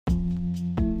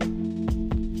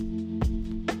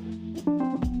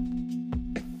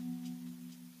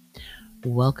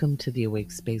Welcome to the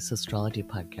Awake Space Astrology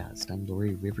Podcast. I'm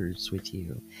Lori Rivers with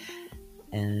you,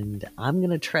 and I'm going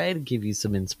to try to give you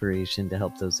some inspiration to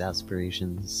help those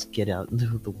aspirations get out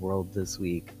into the world this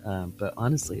week. But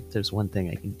honestly, if there's one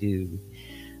thing I can do,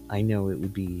 I know it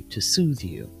would be to soothe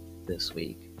you this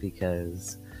week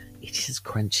because it is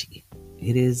crunchy.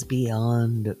 It is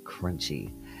beyond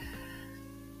crunchy.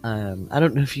 I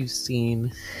don't know if you've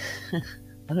seen...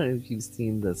 I don't know if you've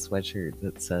seen the sweatshirt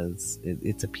that says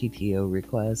it's a PTO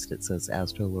request. It says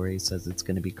Astro Lori says it's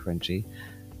going to be crunchy.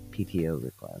 PTO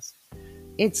request.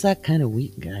 It's that kind of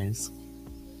week, guys.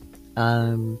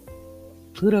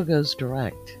 Pluto goes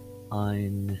direct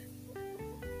on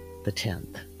the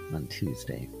 10th, on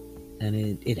Tuesday. And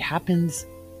it happens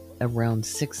around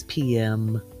 6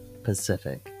 p.m.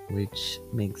 Pacific, which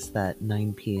makes that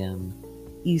 9 p.m.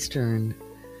 Eastern.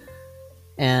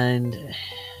 And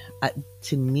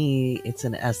to me, it's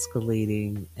an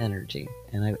escalating energy.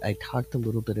 And I talked a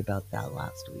little bit about that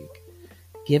last week.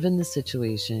 Given the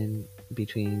situation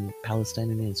between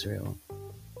Palestine and Israel,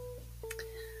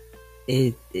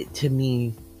 to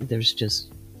me, there's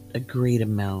just a great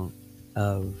amount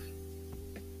of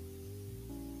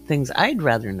things I'd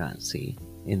rather not see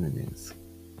in the news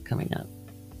coming up.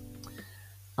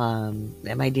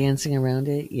 Am I dancing around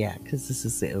it? Yeah, because this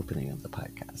is the opening of the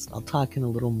podcast. I'll talk in a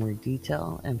little more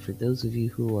detail. And for those of you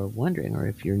who are wondering, or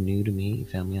if you're new to me, you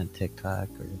found me on TikTok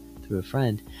or through a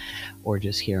friend, or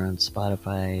just here on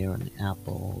Spotify or on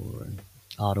Apple or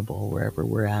Audible, wherever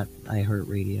we're at,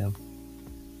 iHeartRadio.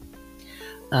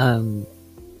 I'm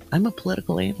a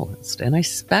political analyst, and I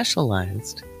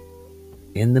specialized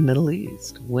in the Middle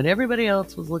East. When everybody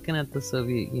else was looking at the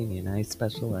Soviet Union, I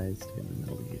specialized in the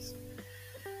Middle East.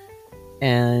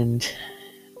 And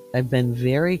I've been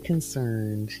very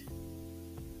concerned,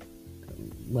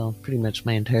 well, pretty much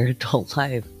my entire adult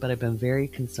life, but I've been very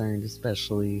concerned,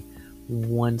 especially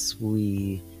once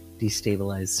we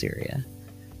destabilize Syria.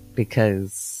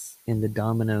 Because in the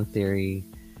domino theory,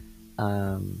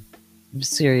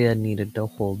 Syria needed to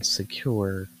hold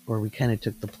secure, or we kind of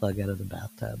took the plug out of the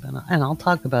bathtub. And I'll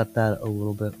talk about that a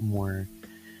little bit more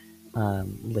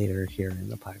later here in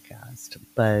the podcast.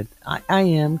 But I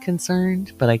am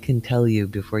concerned, but I can tell you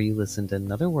before you listen to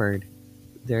another word,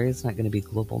 there is not going to be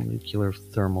global nuclear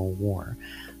thermal war.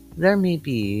 There may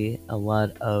be a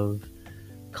lot of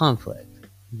conflict,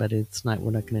 but we're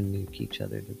not going to nuke each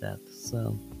other to death.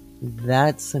 So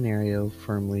that scenario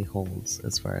firmly holds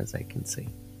as far as I can see.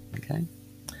 Okay.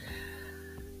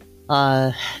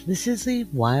 This is a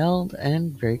wild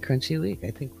and very crunchy week.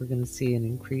 I think we're going to see an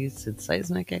increase in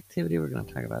seismic activity. We're going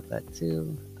to talk about that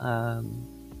too,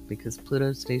 because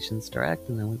Pluto stations direct,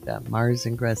 and then we've got Mars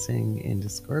ingressing into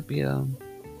Scorpio.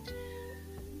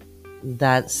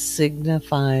 That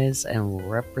signifies and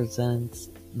represents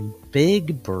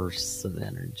big bursts of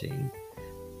energy.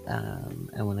 And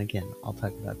I'll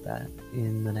talk about that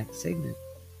in the next segment.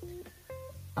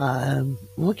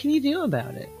 What can you do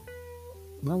about it?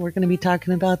 Well, we're going to be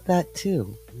talking about that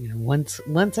too. Once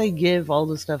I give all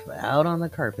the stuff out on the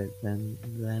carpet, then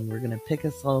we're going to pick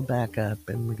us all back up,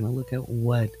 and we're going to look at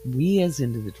what we as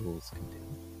individuals can do,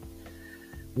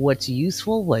 what's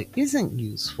useful, what isn't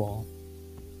useful,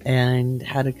 and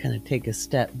how to kind of take a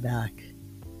step back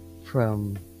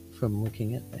from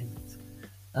looking at things.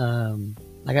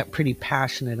 I got pretty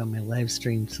passionate on my live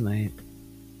stream tonight.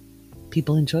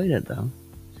 People enjoyed it though.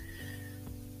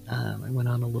 I went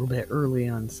on a little bit early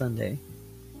on Sunday.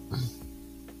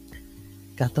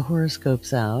 Got the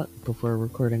horoscopes out before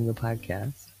recording the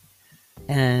podcast.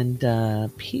 And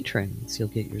patrons, you'll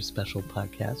get your special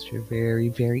podcast, your very,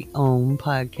 very own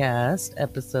podcast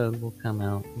episode will come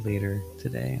out later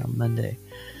today on Monday.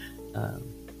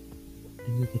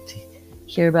 And you get to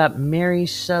hear about Mary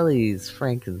Shelley's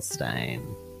Frankenstein.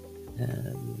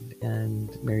 And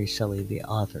Mary Shelley, the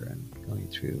author, and going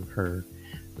through her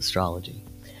astrology.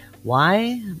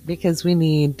 Why? Because we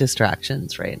need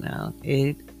distractions right now.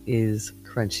 It is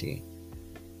crunchy.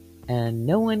 And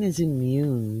no one is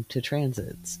immune to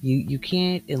transits. You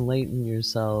can't enlighten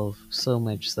yourself so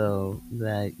much so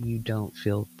that you don't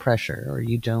feel pressure, or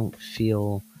you don't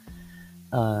feel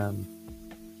the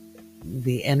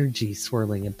energy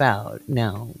swirling about.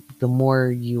 Now, the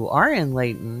more you are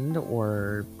enlightened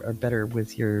or are better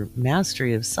with your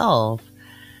mastery of self,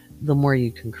 the more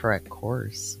you can correct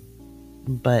course.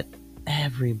 But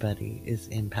everybody is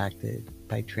impacted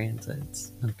by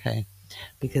transits, okay?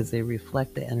 Because they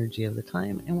reflect the energy of the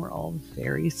time, and we're all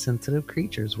very sensitive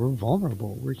creatures. We're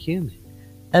vulnerable. We're human.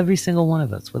 Every single one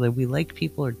of us, whether we like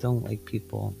people or don't like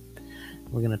people.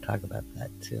 We're going to talk about that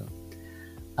too.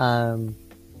 I'm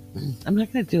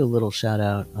not going to do a little shout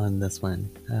out on this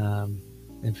one.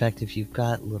 In fact, if you've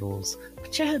got littles,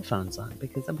 put your headphones on,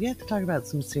 because we have to talk about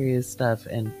some serious stuff.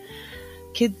 And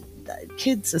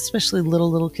kids, especially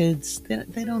little kids,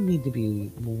 they don't need to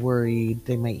be worried.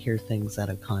 They might hear things out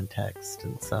of context.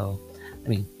 And so, I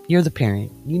mean, you're the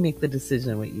parent. You make the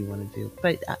decision on what you want to do.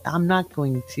 But I'm not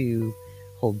going to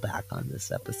hold back on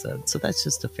this episode. So that's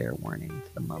just a fair warning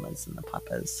to the mamas and the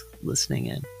papas listening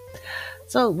in.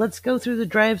 So let's go through the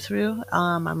drive-through.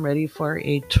 I'm ready for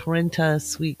a Trenta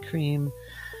sweet cream,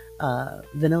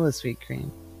 vanilla sweet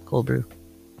cream cold brew.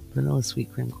 Vanilla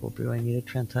sweet cream cold brew. I need a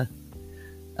Trenta.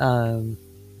 And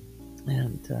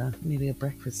maybe a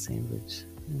breakfast sandwich.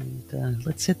 And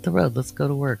let's hit the road. Let's go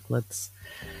to work. Let's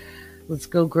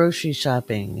go grocery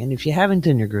shopping. And if you haven't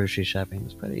done your grocery shopping,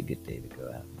 it's probably a good day to go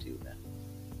out and do that.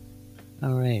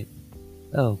 All right.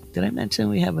 Oh, did I mention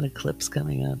we have an eclipse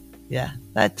coming up? Yeah,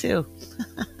 that too.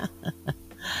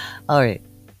 All right.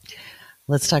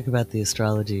 Let's talk about the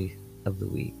astrology of the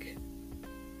week.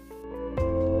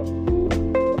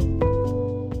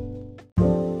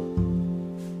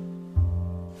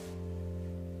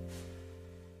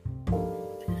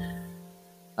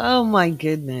 Oh my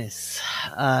goodness.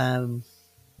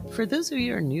 For those of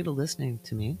you who are new to listening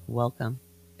to me, welcome.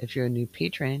 If you're a new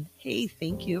patron, hey,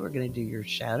 thank you. We're going to do your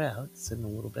shout outs in a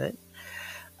little bit.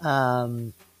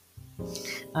 I'm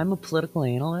a political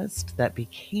analyst that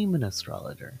became an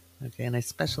astrologer. Okay, and I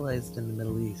specialized in the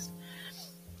Middle East.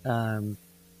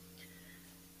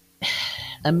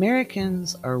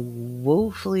 Americans are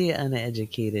woefully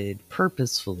uneducated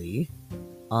purposefully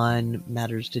on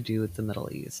matters to do with the Middle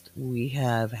East. We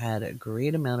have had a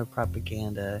great amount of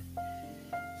propaganda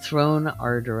thrown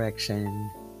our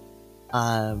direction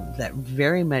that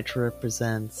very much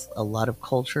represents a lot of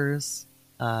cultures,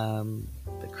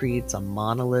 that creates a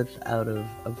monolith out of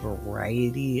a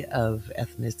variety of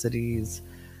ethnicities,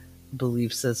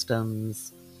 belief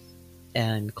systems,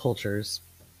 and cultures.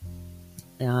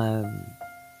 And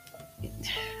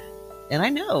I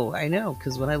know,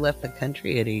 because when I left the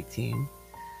country at 18,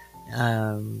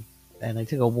 and I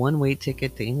took a one-way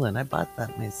ticket to England, I bought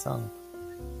that myself.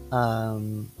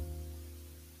 And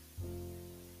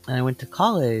I went to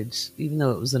college, even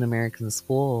though it was an American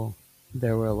school,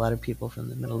 there were a lot of people from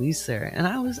the Middle East there. And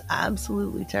I was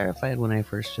absolutely terrified when I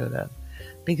first showed up,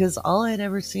 because all I'd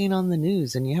ever seen on the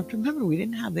news, and you have to remember, we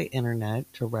didn't have the internet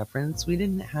to reference. We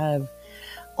didn't have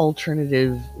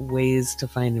alternative ways to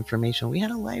find information. We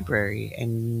had a library,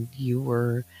 and you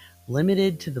were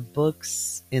limited to the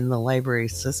books in the library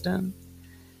system.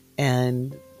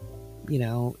 And, you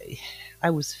know,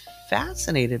 I was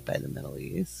fascinated by the Middle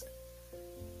East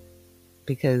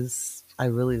because I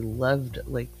really loved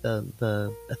like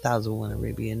the 1001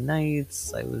 Arabian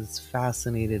Nights. I was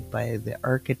fascinated by the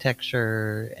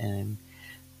architecture and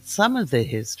some of the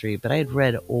history, but I had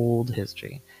read old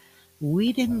history.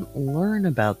 We didn't learn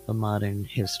about the modern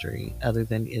history other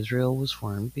than Israel was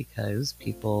formed because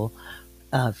people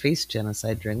faced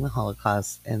genocide during the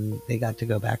Holocaust and they got to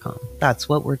go back home. That's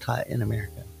what we're taught in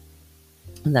America.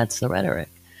 And that's the rhetoric.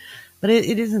 But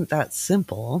it isn't that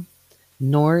simple,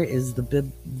 nor is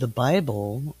the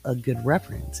Bible a good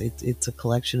reference. It's a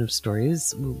collection of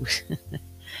stories.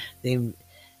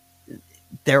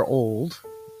 They're old,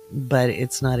 but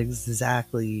it's not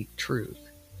exactly truth.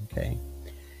 Okay.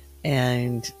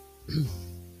 And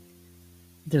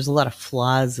there's a lot of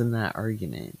flaws in that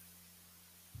argument.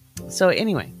 So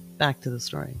anyway, back to the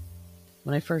story.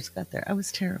 When I first got there, I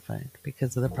was terrified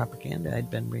because of the propaganda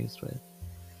I'd been raised with.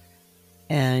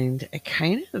 And I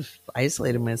kind of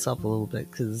isolated myself a little bit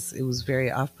because it was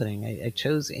very off-putting. I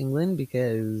chose England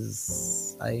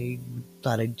because I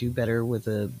thought I'd do better with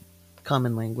a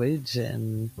common language,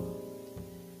 and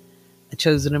I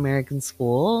chose an American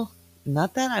school.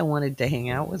 Not that I wanted to hang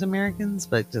out with Americans,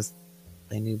 but just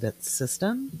I knew that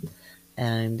system.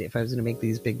 And if I was going to make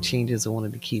these big changes, I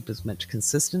wanted to keep as much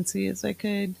consistency as I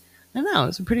could. I know, I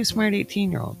was a pretty smart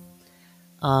 18-year-old.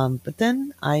 But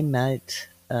then I met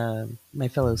my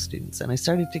fellow students, and I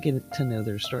started to get to know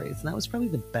their stories. And that was probably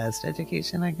the best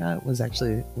education I got, was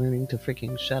actually learning to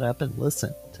freaking shut up and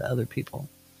listen to other people.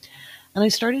 And I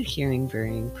started hearing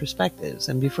varying perspectives.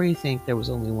 And before you think there was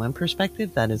only one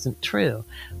perspective, that isn't true.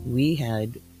 We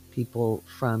had people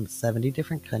from 70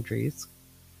 different countries,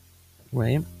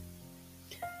 right?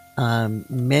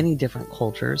 Many different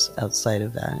cultures outside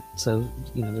of that. So,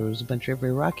 you know, there was a bunch of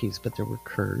Iraqis, but there were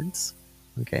Kurds.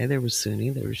 Okay, there was Sunni,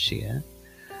 there was Shia.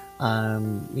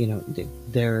 You know,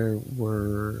 there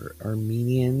were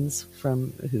Armenians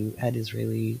who had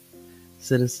Israeli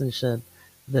citizenship.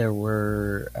 There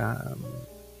were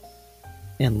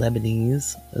and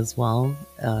Lebanese as well.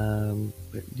 You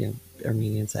know,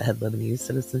 Armenians that had Lebanese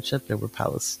citizenship. There were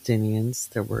Palestinians.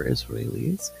 There were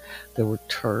Israelis. There were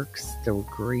Turks. There were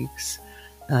Greeks.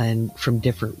 And from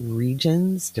different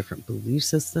regions, different belief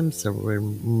systems. There were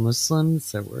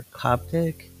Muslims. There were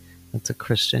Coptic. That's a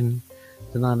Christian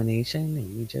denomination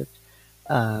in Egypt,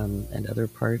 and other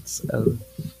parts of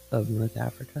North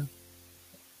Africa.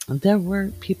 There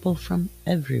were people from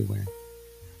everywhere.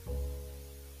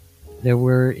 There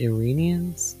were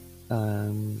Iranians.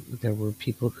 There were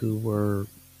people who were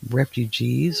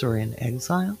refugees or in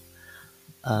exile.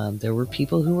 There were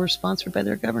people who were sponsored by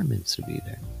their governments to be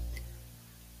there.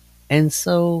 And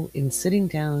so in sitting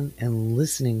down and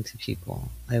listening to people,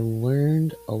 I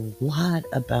learned a lot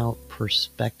about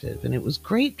perspective. And it was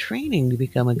great training to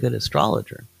become a good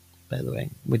astrologer, by the way,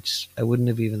 which I wouldn't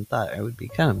have even thought I would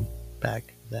become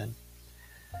back then.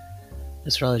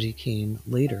 Astrology came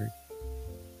later.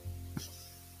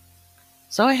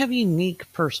 So I have a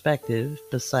unique perspective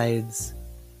besides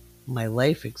my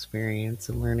life experience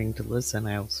and learning to listen.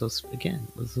 I also, again,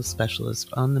 was a specialist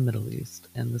on the Middle East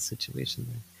and the situation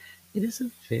there. It is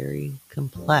a very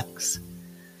complex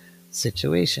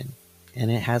situation,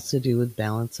 and it has to do with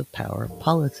balance of power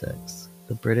politics.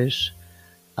 The British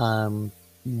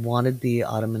wanted the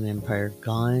Ottoman Empire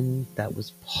gone. That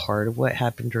was part of what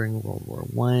happened during World War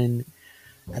I.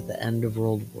 At the end of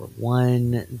World War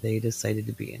I, they decided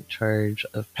to be in charge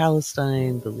of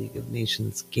Palestine. The League of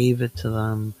Nations gave it to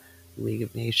them. The League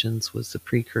of Nations was the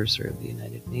precursor of the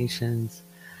United Nations.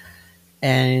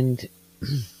 And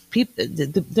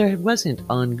there wasn't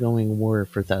ongoing war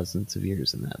for thousands of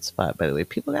years in that spot, by the way.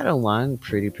 People got along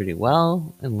pretty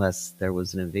well, unless there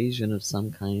was an invasion of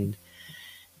some kind.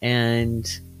 And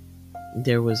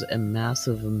there was a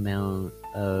massive amount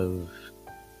of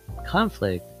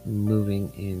conflict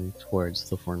moving in towards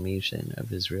the formation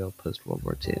of Israel post-World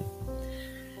War II.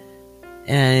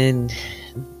 And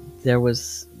there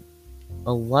was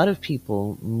a lot of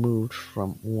people moved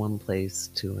from one place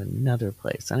to another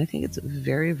place. And I think it's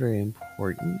very, very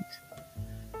important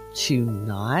to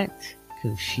not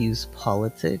confuse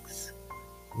politics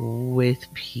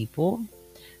with people,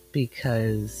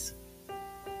 because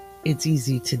it's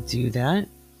easy to do that.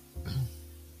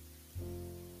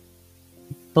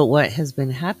 But what has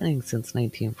been happening since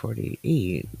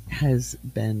 1948 has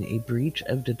been a breach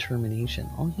of determination.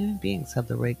 All human beings have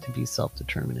the right to be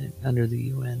self-determinant under the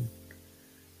UN.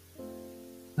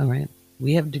 All right.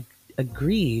 We have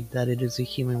agreed that it is a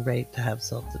human right to have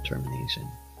self-determination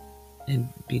and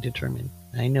be determined.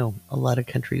 I know a lot of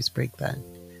countries break that.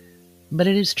 But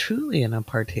it is truly an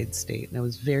apartheid state. And I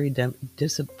was very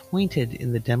disappointed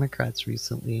in the Democrats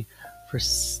recently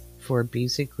for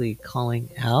basically calling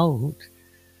out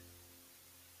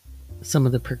some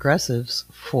of the progressives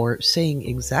for saying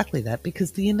exactly that,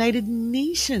 because the United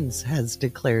Nations has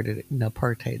declared it an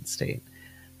apartheid state.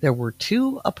 There were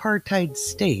 2 apartheid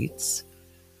states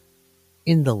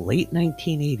in the late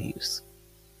 1980s,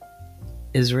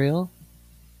 Israel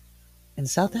and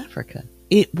South Africa.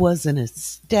 It was an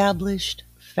established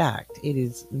fact. It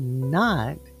is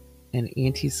not an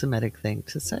anti-Semitic thing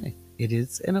to say. It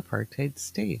is an apartheid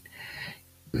state.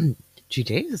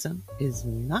 Judaism is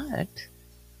not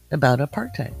about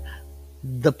apartheid.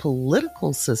 The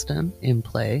political system in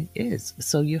play is.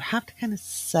 So you have to kind of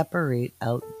separate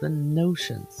out the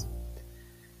notions.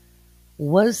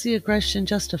 Was the aggression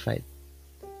justified?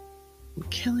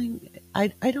 Killing, I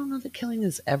don't know that killing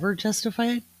is ever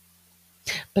justified,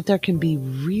 but there can be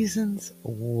reasons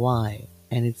why.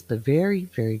 And it's very,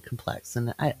 very complex.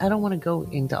 And I don't want to go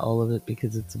into all of it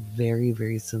because it's a very,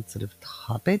 very sensitive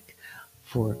topic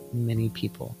for many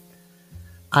people.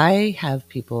 I have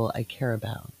people I care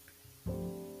about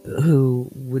who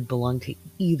would belong to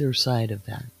either side of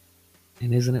that.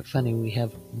 And isn't it funny? We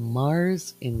have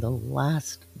Mars in the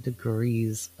last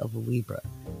degrees of Libra.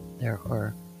 There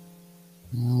are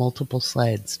multiple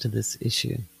sides to this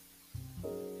issue.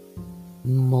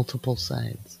 Multiple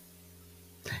sides.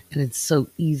 And it's so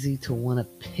easy to want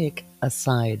to pick a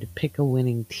side, pick a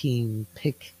winning team,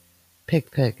 pick.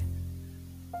 Okay.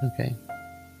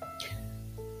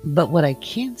 But what I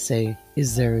can say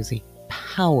is there is a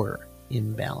power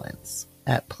imbalance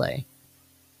at play.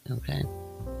 Okay.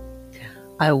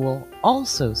 I will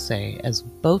also say, as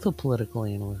both a political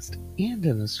analyst and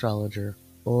an astrologer,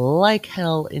 like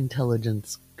hell,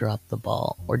 intelligence dropped the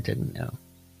ball or didn't know.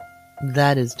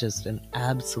 That is just an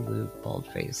absolute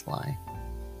bald-faced lie.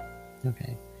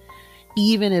 Okay.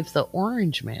 Even if the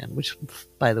Orange Man, which,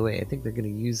 by the way, I think they're going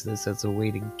to use this as a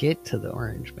way to get to the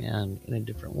Orange Man in a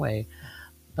different way,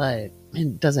 but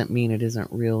it doesn't mean it isn't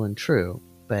real and true,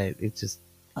 but it's just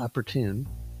opportune.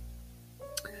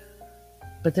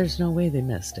 But there's no way they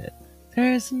missed it.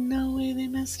 There is no way they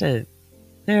missed it.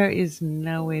 There is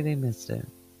no way they missed it.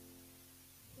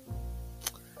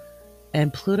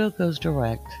 And Pluto goes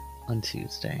direct on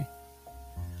Tuesday.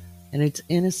 And it's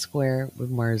in a square with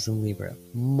Mars and Libra.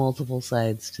 Multiple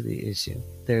sides to the issue.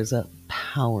 There's a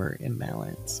power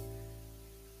imbalance.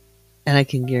 And I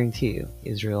can guarantee you,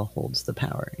 Israel holds the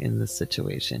power in this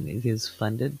situation. It is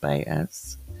funded by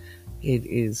us. It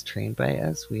is trained by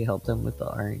us. We help them with the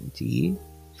R&D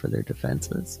for their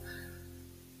defenses.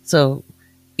 So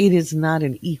it is not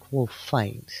an equal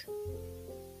fight.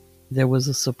 There was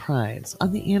a surprise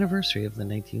on the anniversary of the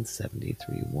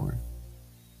 1973 war.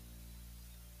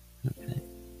 Okay.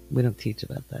 We don't teach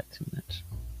about that too much.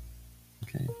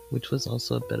 Okay. Which was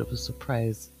also a bit of a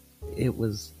surprise. It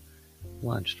was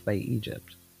launched by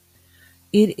Egypt.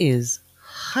 It is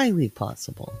highly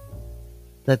possible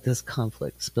that this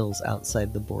conflict spills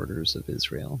outside the borders of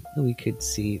Israel. We could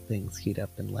see things heat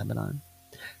up in Lebanon.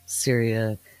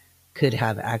 Syria could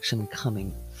have action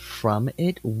coming from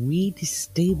it. We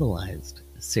destabilized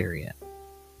Syria.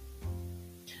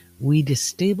 We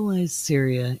destabilized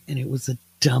Syria, and it was a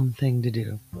dumb thing to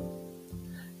do.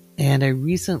 And I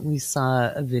recently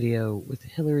saw a video with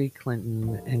Hillary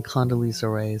Clinton and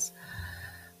Condoleezza Rice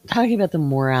talking about the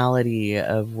morality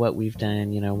of what we've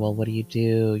done. You know, well, what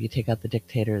do? You take out the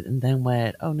dictator, and then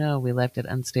what? Oh no, we left it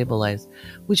unstabilized,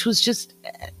 which was just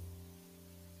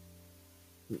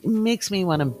makes me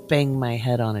want to bang my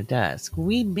head on a desk.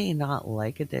 We may not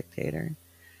like a dictator,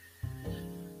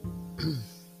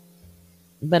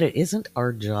 but it isn't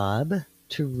our job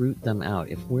to root them out.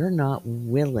 If we're not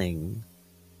willing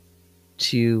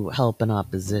to help an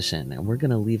opposition and we're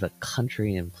going to leave a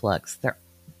country in flux,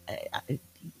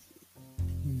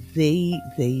 they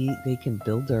can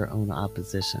build their own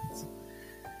oppositions.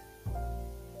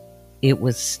 It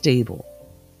was stable,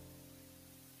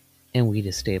 and we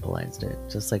destabilized it,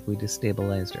 just like we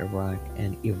destabilized Iraq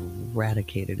and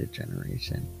eradicated a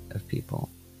generation of people.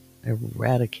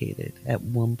 Eradicated. At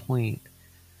one point,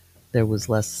 there was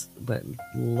less than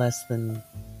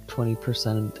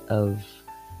 20% of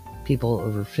people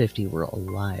over 50 were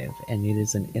alive, and it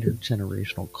is an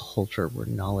intergenerational culture where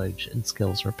knowledge and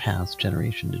skills are passed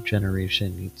generation to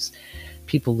generation.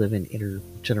 People live in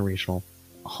intergenerational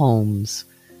homes.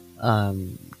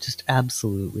 Just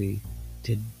absolutely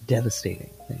did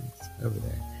devastating things over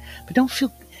there. But don't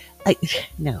feel...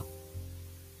 No.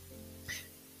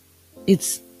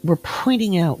 We're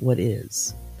pointing out what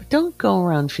is. But don't go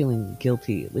around feeling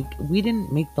guilty. Like, we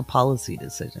didn't make the policy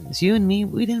decisions. You and me,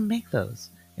 we didn't make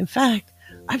those. In fact,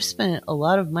 I've spent a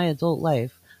lot of my adult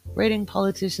life rating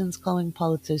politicians, calling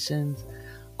politicians,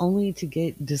 only to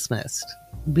get dismissed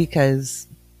because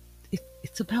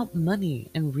it's about money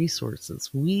and resources.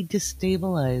 We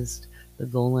destabilized the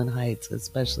Golan Heights,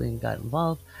 especially, and got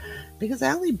involved because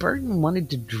Ali Burton wanted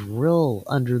to drill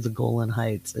under the Golan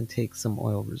Heights and take some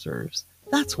oil reserves.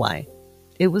 That's why.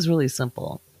 It was really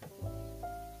simple.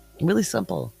 Really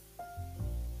simple.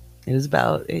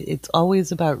 It's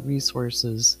always about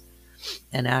resources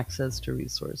and access to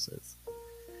resources.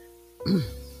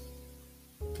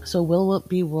 So will it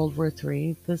be World War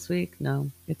III this week? No,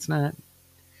 it's not.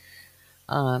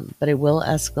 But it will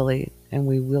escalate, and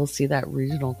we will see that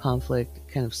regional conflict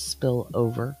kind of spill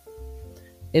over.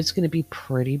 It's going to be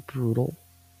pretty brutal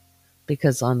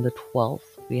because on the 12th,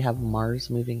 we have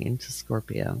Mars moving into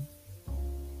Scorpio.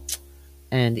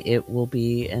 And it will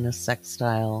be in a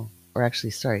sextile,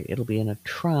 it'll be in a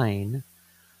trine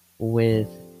with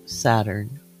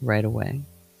Saturn right away.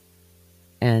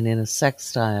 And in a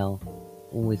sextile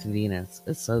with Venus.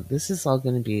 So this is all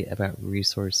going to be about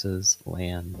resources,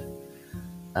 land,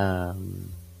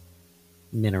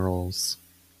 minerals,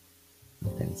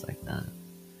 and things like that.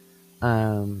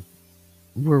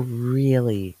 We're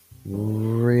really,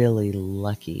 really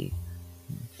lucky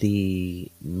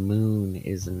the moon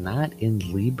is not in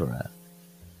Libra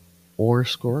or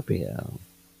Scorpio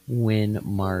when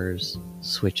Mars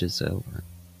switches over.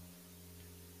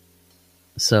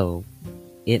 So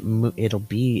it'll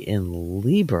be in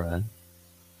Libra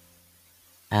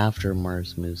after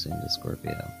Mars moves into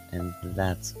Scorpio, and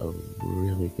that's a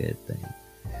really good thing.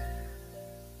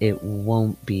 It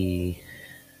won't be,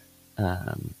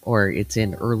 or it's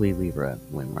in early Libra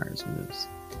when Mars moves.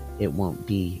 It won't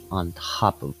be on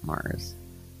top of Mars.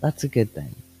 That's a good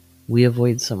thing. We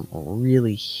avoid some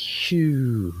really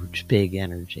huge, big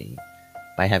energy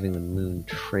by having the moon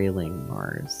trailing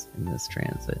Mars in this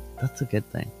transit. That's a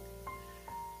good thing.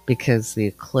 Because the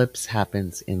eclipse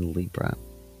happens in Libra.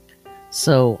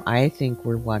 So I think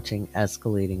we're watching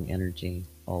escalating energy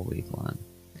all week long.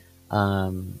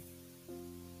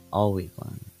 All week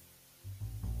long.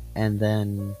 And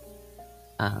then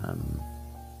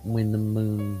When the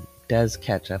moon does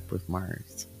catch up with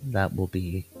Mars, that will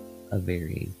be a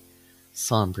very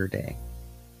somber day.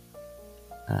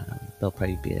 There'll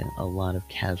probably be a lot of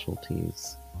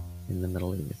casualties in the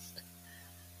Middle East.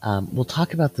 We'll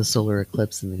talk about the solar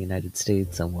eclipse in the United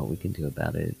States and what we can do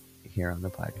about it here on the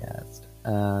podcast.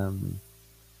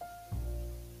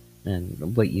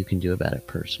 And what you can do about it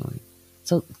personally.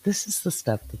 So this is the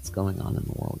stuff that's going on in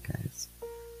the world, guys.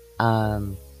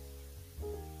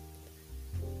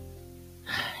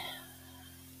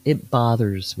 It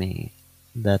bothers me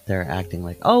that they're acting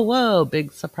like, oh, whoa,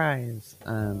 big surprise.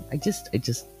 I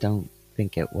just don't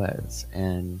think it was.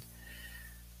 And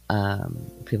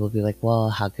people will be like,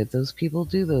 well, how could those people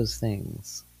do those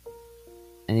things?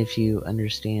 And if you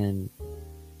understand,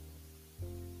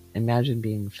 imagine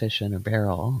being fish in a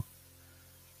barrel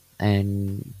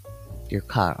and you're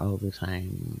caught all the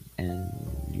time and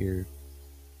you're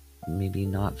maybe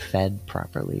not fed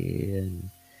properly and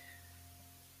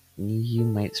you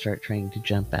might start trying to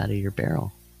jump out of your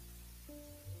barrel.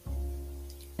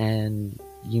 And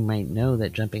you might know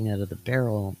that jumping out of the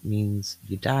barrel means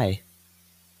you die.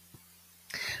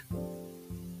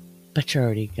 But you're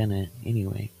already gonna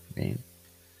anyway, right?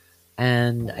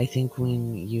 And I think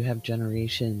when you have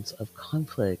generations of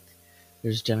conflict,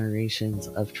 there's generations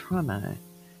of trauma.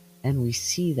 And we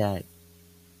see that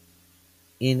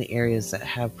in areas that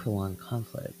have prolonged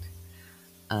conflict.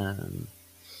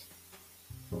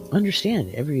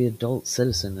 Understand, every adult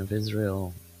citizen of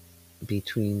Israel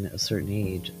between a certain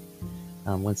age,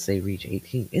 once they reach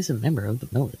 18, is a member of the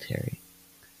military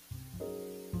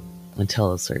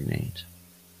until a certain age.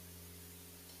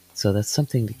 So that's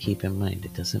something to keep in mind.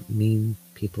 It doesn't mean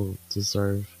people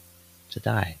deserve to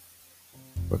die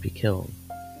or be killed.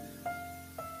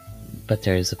 But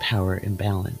there is a power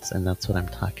imbalance, and that's what I'm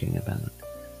talking about.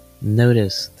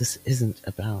 Notice, this isn't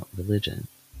about religion.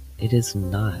 It is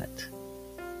not.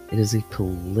 It is a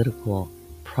political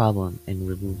problem, and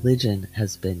religion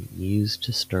has been used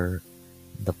to stir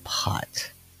the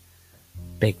pot.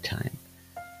 Big time.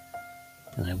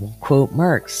 And I will quote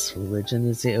Marx, religion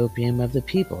is the opium of the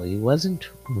people. He wasn't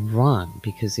wrong,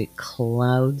 because it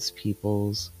clouds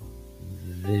people's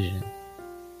vision.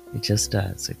 It just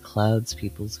does. It clouds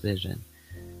people's vision.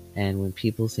 And when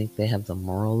people think they have the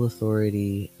moral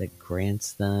authority that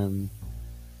grants them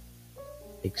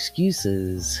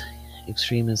excuses,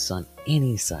 extremists on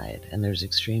any side, and there's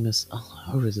extremists all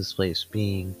over this place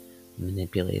being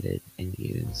manipulated and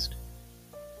used.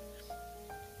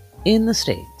 In the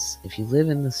States, if you live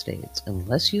in the States,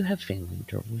 unless you have family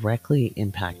directly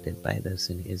impacted by this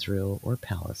in Israel or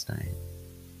Palestine,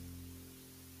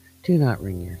 do not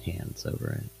wring your hands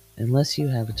over it. Unless you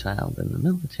have a child in the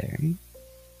military,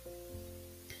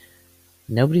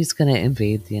 nobody's going to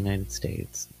invade the United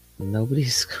States.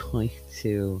 Nobody's going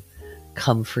to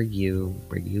come for you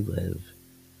where you live.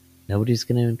 Nobody's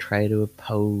going to try to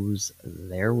oppose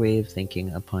their way of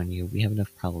thinking upon you. We have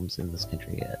enough problems in this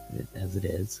country yet, as it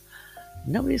is.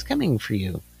 Nobody's coming for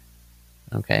you.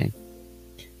 Okay?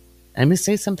 I'm going to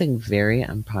say something very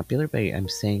unpopular, but I'm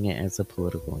saying it as a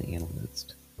political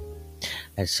analyst.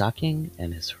 As shocking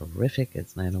and as horrific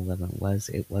as 9/11 was,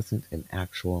 it wasn't an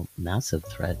actual massive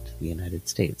threat to the United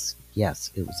States. Yes,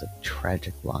 it was a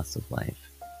tragic loss of life.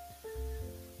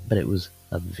 But it was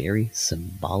a very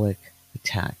symbolic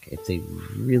attack. If they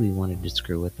really wanted to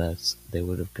screw with us, they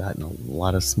would have gotten a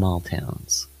lot of small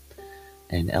towns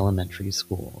and elementary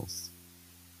schools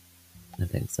and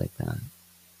things like that.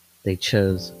 They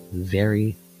chose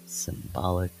very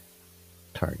symbolic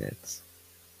targets.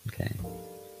 Okay?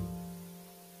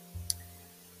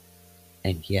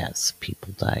 And yes,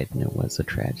 people died and it was a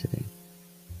tragedy.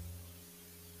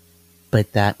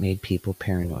 But that made people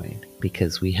paranoid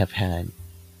because we have had,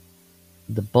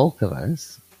 the bulk of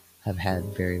us have had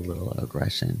very little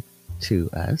aggression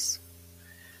to us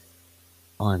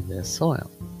on this soil.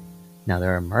 Now,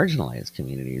 there are marginalized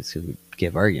communities who would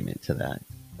give argument to that.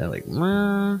 They're like,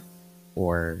 meh.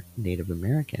 Or Native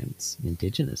Americans,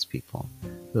 indigenous people,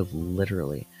 who have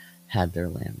literally had their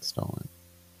land stolen.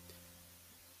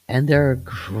 And they're a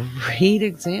great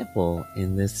example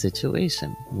in this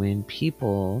situation when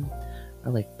people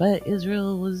are like, but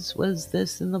Israel was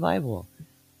this in the Bible.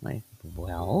 I'm like,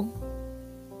 well,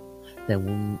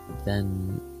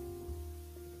 then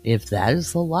if that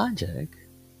is the logic,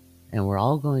 and we're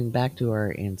all going back to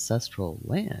our ancestral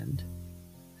land,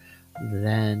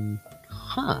 then,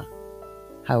 how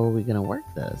are we going to work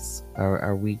this?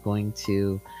 Are we going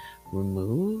to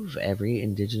remove every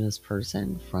indigenous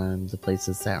person from the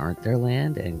places that aren't their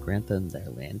land and grant them their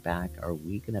land back? Are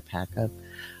we going to pack up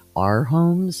our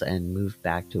homes and move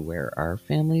back to where our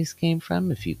families came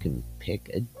from. If you can pick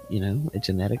a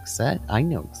genetic set, I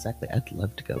know exactly. I'd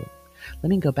love to go. Let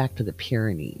me go back to the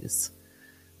Pyrenees.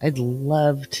 I'd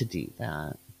love to do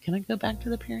that. Can I go back to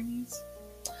the Pyrenees?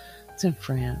 It's in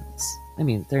France. I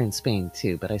mean, they're in Spain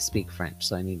too, but I speak French,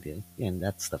 so I need to, and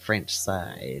that's the French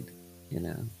side,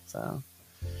 so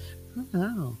I don't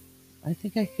know. I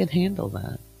think I could handle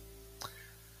that.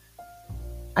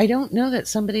 I don't know that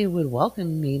somebody would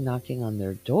welcome me knocking on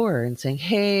their door and saying,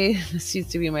 "Hey, this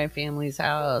used to be my family's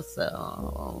house,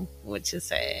 so what you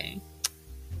say?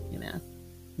 You know,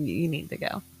 you need to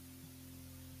go."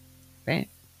 Right?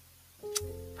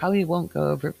 Probably won't go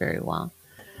over very well.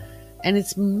 And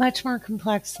it's much more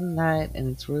complex than that, and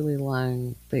it's really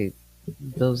long. But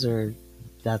that's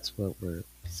what we're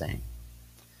saying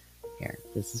here.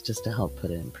 This is just to help put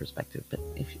it in perspective. But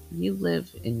if you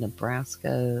live in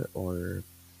Nebraska or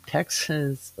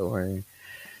Texas or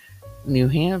New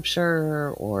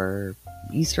Hampshire or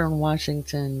Eastern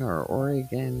Washington or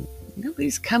Oregon,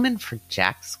 nobody's coming for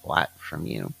jack squat from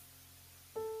you.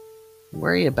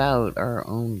 Worry about our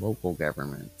own local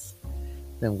governments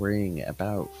than worrying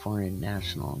about foreign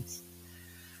nationals.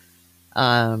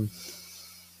 Now,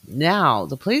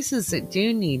 the places that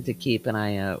do need to keep an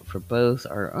eye out for both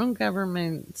our own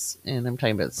governments, and I'm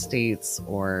talking about states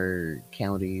or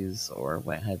counties or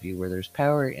what have you, where there's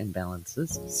power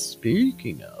imbalances.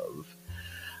 Speaking of,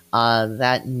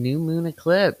 that new moon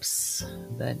eclipse,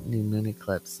 the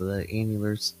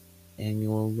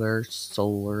annular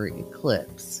solar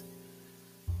eclipse,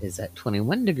 is at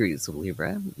 21 degrees of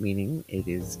Libra, meaning it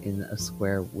is in a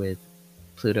square with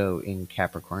Pluto in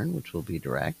Capricorn, which will be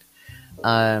direct.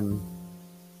 And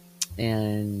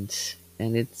it's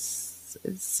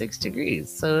 6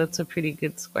 degrees, so it's a pretty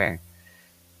good square.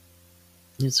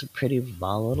 It's a pretty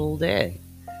volatile day.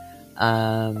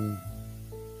 As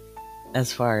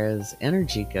far as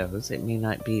energy goes, it may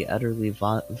not be utterly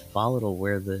volatile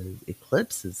where the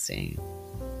eclipse is seen,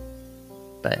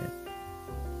 but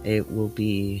it will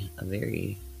be a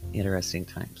very interesting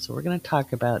time. So we're going to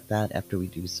talk about that after we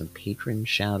do some patron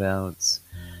shout outs.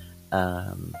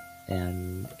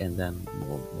 And then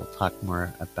we'll talk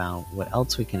more about what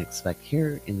else we can expect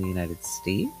here in the United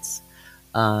States.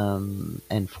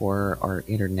 And for our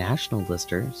international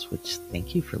listeners, which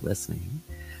thank you for listening.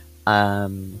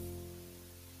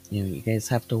 You guys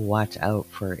have to watch out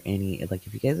for any, like,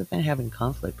 if you guys have been having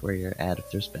conflict where you're at, if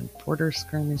there's been border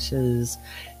skirmishes,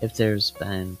 if there's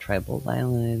been tribal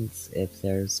violence, if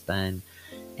there's been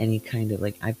any kind of,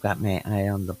 like, I've got my eye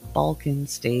on the Balkan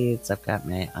states, I've got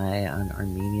my eye on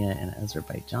Armenia and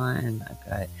Azerbaijan, I've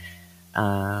got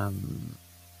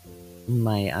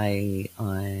my eye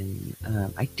on,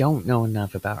 I don't know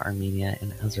enough about Armenia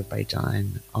and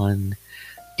Azerbaijan on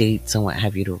dates and what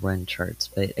have you to run charts,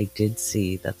 but I did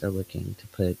see that they're looking to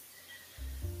put,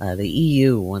 the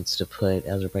EU wants to put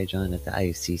Azerbaijan at the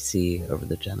ICC over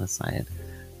the genocide.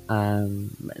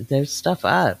 There's stuff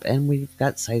up, and we've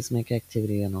got seismic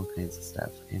activity and all kinds of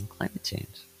stuff, and climate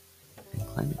change.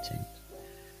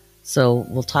 So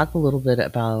we'll talk a little bit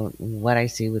about what I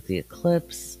see with the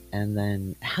eclipse, and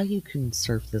then how you can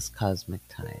surf this cosmic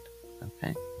tide.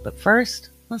 Okay? But first,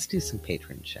 let's do some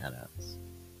patron shout-outs.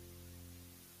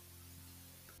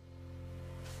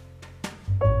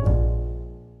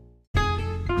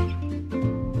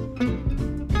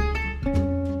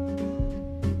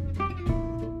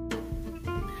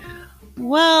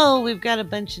 Well, we've got a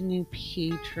bunch of new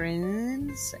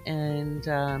patrons, and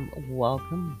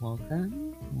welcome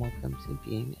to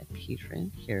being a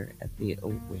patron here at the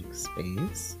Awake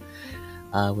Space.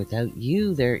 Without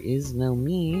you, there is no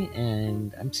me,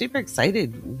 and I'm super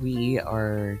excited. We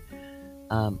are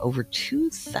over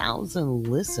 2,000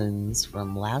 listens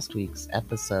from last week's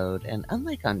episode, and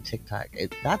unlike on TikTok,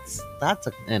 that's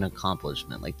an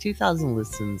accomplishment. Like 2,000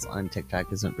 listens on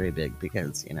TikTok isn't very big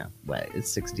because it's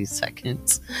 60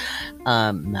 seconds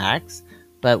max.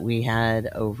 But we had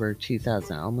over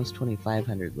 2,000, almost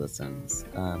 2,500 listens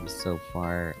so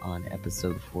far on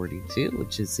episode 42,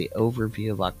 which is the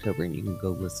overview of October, and you can go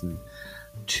listen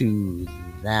to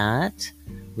that,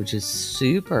 which is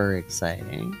super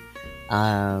exciting.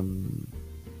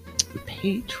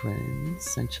 Patrons,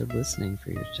 since you're listening,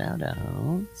 for your shout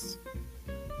outs,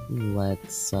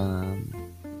 let's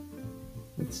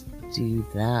do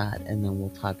that, and then we'll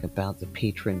talk about the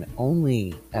patron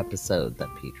only episode that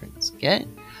patrons get.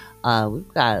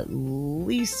 We've got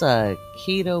Lisa,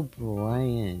 Kate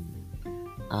O'Brien,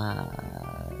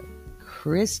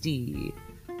 Christy,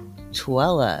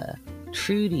 Twella,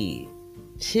 Trudy,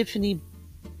 Tiffany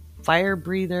Fire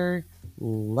Breather,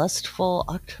 Lustful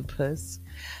Octopus,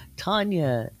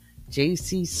 Tanya,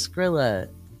 JC Skrilla,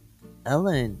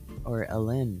 Ellen,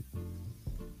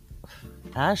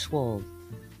 Ashwold,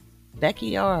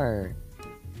 Becky R,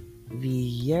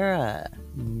 Vieira,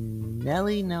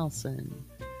 Nellie Nelson.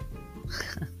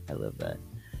 I love that.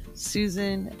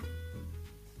 Susan,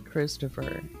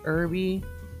 Christopher, Irby,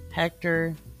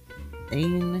 Hector,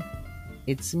 Ain,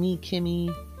 It's Me,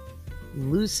 Kimmy,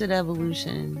 Lucid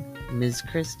Evolution, Ms.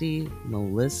 Christie,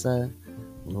 Melissa,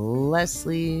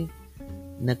 Leslie,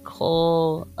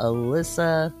 Nicole,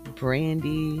 Alyssa,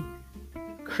 Brandy,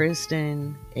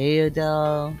 Kristen,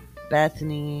 Aodell,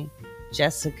 Bethany,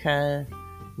 Jessica,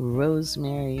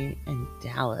 Rosemary, and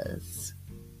Dallas.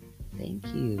 Thank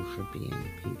you for being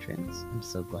patrons. I'm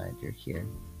so glad you're here.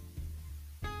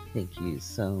 Thank you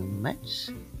so much.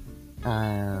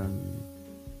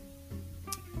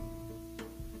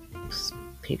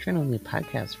 Patron only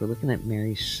podcast. We're looking at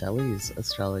Mary Shelley's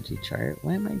astrology chart.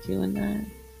 Why am I doing that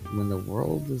when the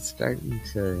world is starting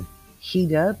to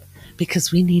heat up?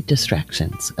 Because we need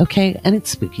distractions, okay? And it's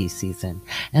spooky season.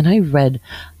 And I read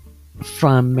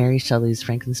from Mary Shelley's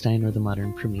Frankenstein or the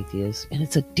Modern Prometheus, and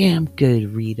it's a damn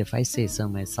good read if I say so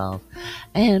myself.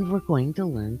 And we're going to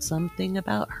learn something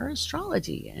about her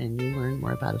astrology, and you learn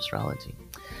more about astrology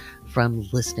from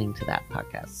listening to that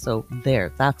podcast. So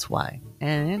that's why.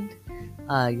 And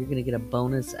you're going to get a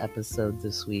bonus episode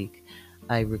this week.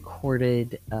 I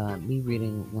recorded me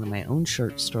reading one of my own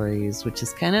short stories, which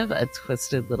is kind of a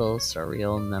twisted little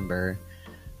surreal number.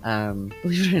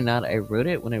 Believe it or not, I wrote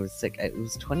it when I was sick. It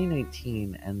was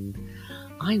 2019, and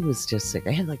I was just sick.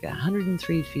 I had like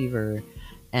 103 fever,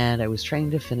 and I was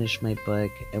trying to finish my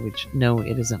book, which, no,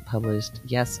 it isn't published.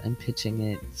 Yes, I'm pitching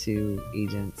it to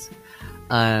agents.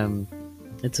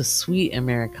 It's a sweet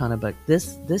Americana book.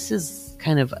 This is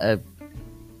kind of a,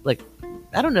 like,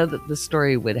 I don't know that the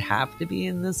story would have to be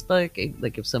in this book.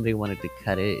 Like, if somebody wanted to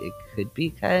cut it, it could be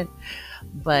cut,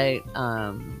 but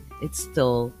it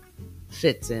still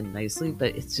fits in nicely.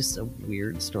 But it's just a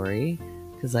weird story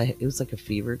because it was like a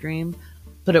fever dream,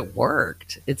 but it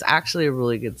worked. It's actually a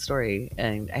really good story,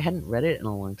 and I hadn't read it in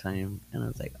a long time, and I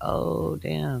was like, oh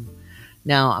damn.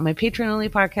 Now, on my Patreon-only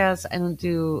podcast, I don't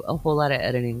do a whole lot of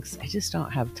editing. I just don't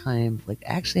have time. Like,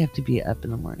 I actually have to be up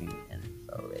in the morning, and it's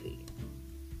already,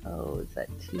 is that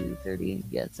 2:30?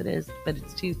 Yes, it is, but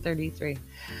it's 2:33.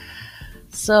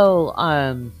 So,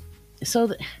 I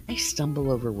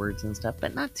stumble over words and stuff,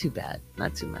 but not too bad,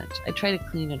 not too much. I try to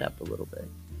clean it up a little bit.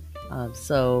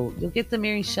 So you'll get the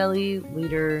Mary Shelley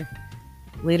later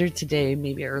today,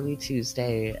 maybe early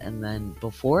Tuesday, and then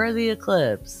before the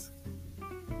eclipse,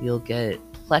 you'll get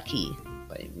Plucky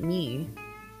by me,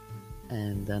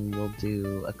 and then we'll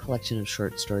do a collection of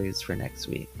short stories for next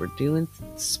week. We're doing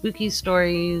spooky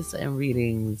stories and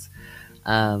readings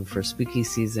for spooky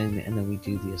season, and then we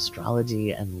do the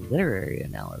astrology and literary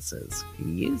analysis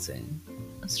using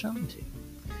astrology,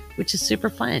 which is super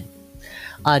fun.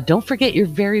 Don't forget your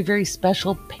very, very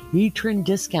special patron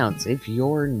discounts. If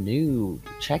you're new,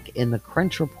 check in the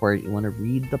Crunch Report. You want to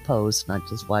read the post, not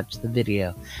just watch the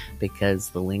video, because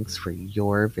the links for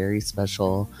your very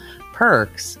special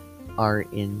perks are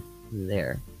in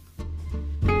there.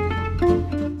 I'm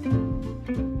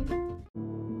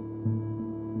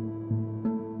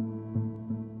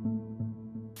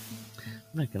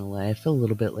not gonna lie, I feel a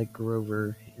little bit like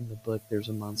Grover in the book. There's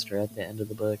a monster at the end of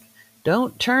the book.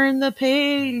 Don't turn the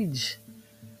page!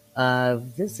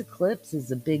 This eclipse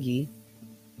is a biggie.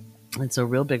 It's a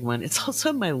real big one. It's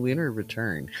also my lunar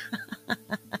return.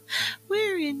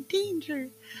 We're in danger.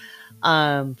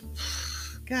 God,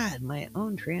 my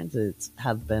own transits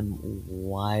have been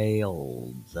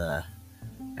wild.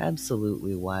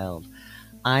 Absolutely wild.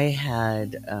 I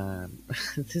had,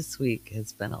 this week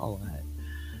has been a lot.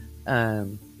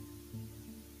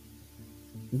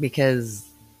 Because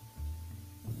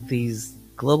these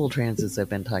global transits I've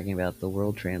been talking about, the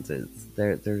world transits,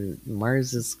 they're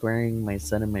Mars is squaring my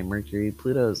Sun and my Mercury.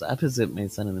 Pluto's opposite my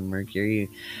Sun and the Mercury.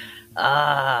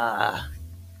 Under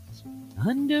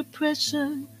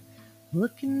pressure,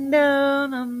 looking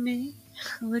down on me,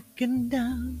 looking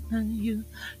down on you,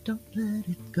 don't let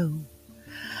it go.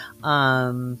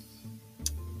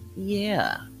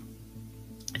 Yeah,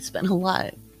 it's been a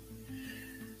lot.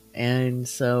 And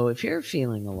so if you're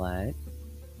feeling a lot,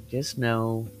 just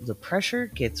know the pressure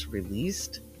gets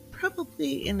released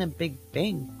probably in a big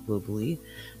bang globally.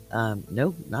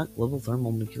 No, not global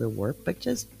thermal nuclear war, but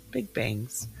just big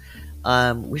bangs.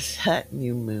 With that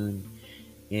new moon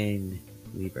in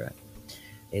Libra.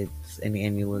 It's an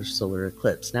annular solar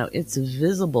eclipse. Now, it's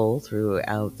visible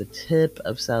throughout the tip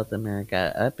of South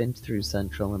America, up and through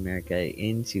Central America,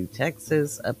 into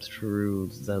Texas, up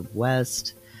through the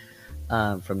west,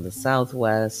 from the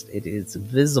southwest. It is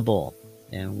visible.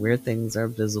 And where things are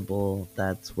visible,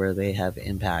 that's where they have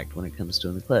impact when it comes to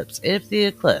an eclipse. If the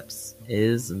eclipse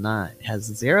has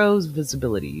zero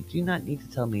visibility, you do not need to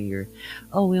tell me we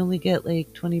only get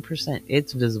like 20%.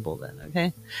 It's visible then,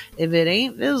 okay? If it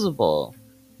ain't visible,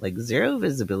 like zero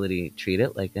visibility, treat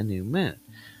it like a new moon.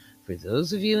 For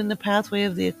those of you in the pathway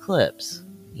of the eclipse,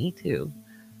 me too,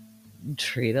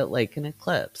 treat it like an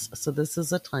eclipse. So this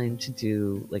is a time to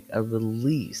do like a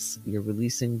release. You're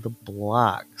releasing the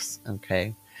blocks,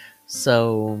 okay?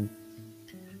 So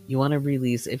you want to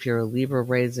release, if you're a Libra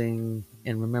rising,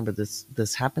 and remember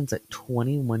this happens at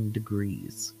 21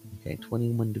 degrees, okay?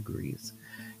 21 degrees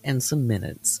and some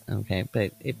minutes, okay?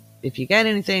 But if you got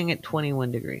anything at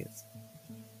 21 degrees,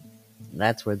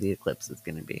 that's where the eclipse is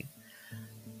going to be.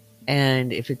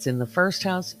 And if it's in the first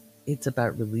house, it's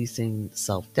about releasing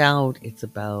self-doubt. It's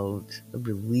about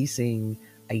releasing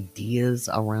ideas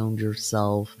around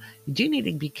yourself. You do need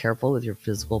to be careful with your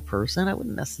physical person. I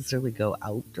wouldn't necessarily go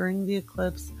out during the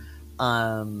eclipse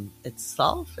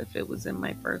itself if it was in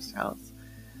my first house.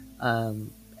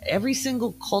 Every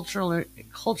single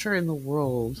culture in the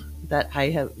world that I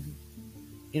have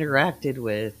interacted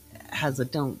with has a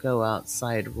don't go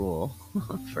outside rule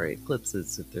for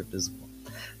eclipses if they're visible.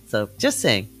 So just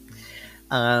saying.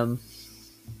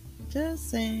 Just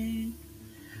saying.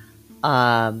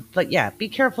 But yeah, be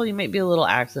careful. You might be a little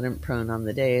accident prone on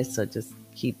the day, so just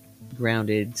keep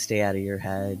grounded, stay out of your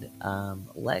head.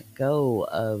 Let go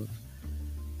of,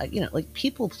 like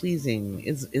people pleasing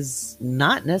is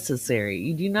not necessary.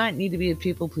 You do not need to be a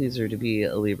people pleaser to be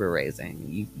a Libra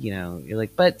rising. You're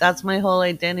like, but that's my whole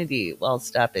identity. Well,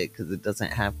 stop it, because it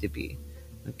doesn't have to be.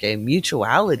 Okay,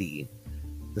 mutuality.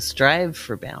 The strive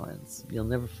for balance. You'll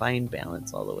never find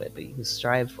balance all the way, but you can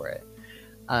strive for it.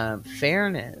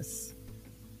 Fairness,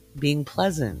 being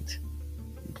pleasant.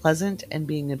 Pleasant and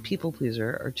being a people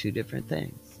pleaser are two different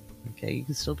things. Okay, you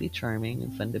can still be charming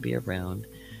and fun to be around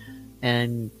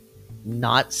and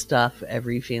not stuff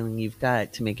every feeling you've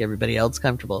got to make everybody else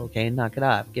comfortable. Okay, knock it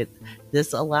off.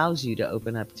 This allows you to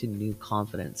open up to new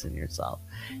confidence in yourself.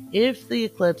 If the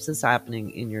eclipse is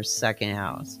happening in your second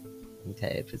house,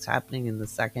 okay, if it's happening in the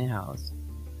second house,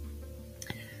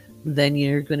 then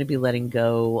you're going to be letting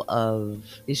go of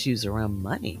issues around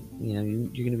money. You're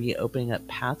going to be opening up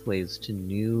pathways to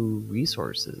new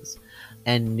resources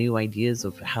and new ideas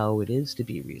of how it is to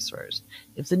be resourced.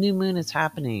 If the new moon is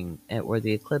happening or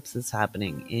the eclipse is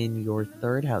happening in your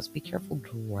third house, be careful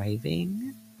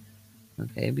driving.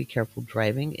 Okay, be careful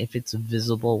driving. If it's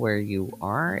visible where you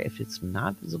are, if it's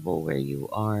not visible where you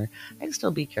are, I'd still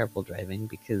be careful driving,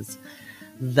 because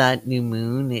that new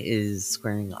moon is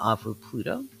squaring off with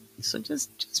Pluto. So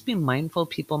just be mindful.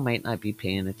 People might not be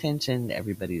paying attention.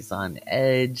 Everybody's on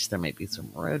edge. There might be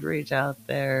some road rage out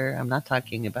there. I'm not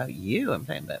talking about you. I'm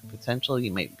talking about potential.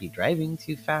 You might be driving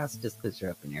too fast just because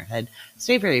you're up in your head.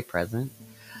 Stay very present.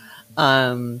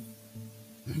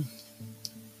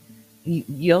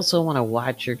 You also want to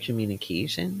watch your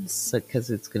communications, because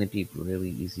it's going to be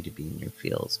really easy to be in your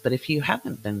feels. But if you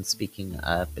haven't been speaking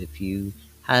up, if you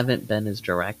haven't been as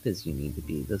direct as you need to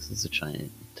be, this is a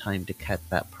time to cut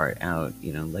that part out,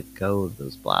 let go of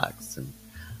those blocks and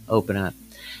open up.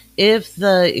 If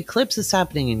the eclipse is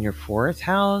happening in your fourth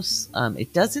house,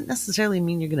 it doesn't necessarily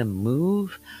mean you're going to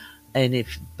move.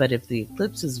 But if the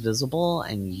eclipse is visible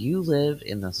and you live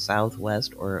in the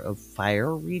southwest or a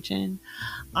fire region,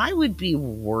 I would be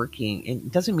working.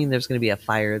 It doesn't mean there's going to be a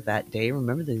fire that day.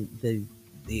 Remember, the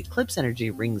eclipse energy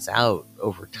rings out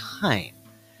over time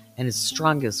and is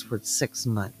strongest for 6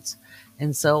 months.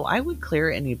 And so I would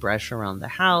clear any brush around the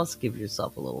house, give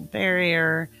yourself a little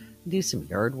barrier, do some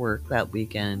yard work that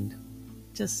weekend.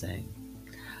 Just saying.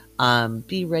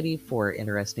 Be ready for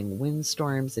interesting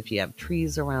windstorms. If you have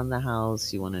trees around the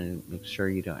house, you want to make sure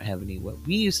you don't have any what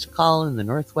we used to call in the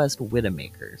Northwest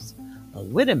widowmakers. A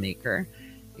widowmaker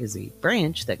is a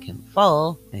branch that can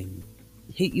fall and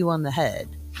hit you on the head,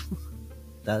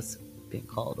 thus being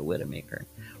called a widowmaker,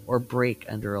 or break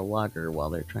under a logger while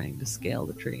they're trying to scale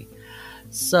the tree.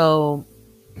 So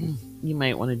you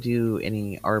might want to do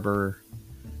any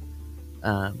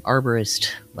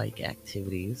arborist-like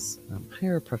activities.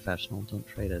 Hire a professional. Don't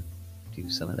try to do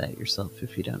some of that yourself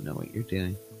if you don't know what you're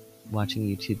doing. Watching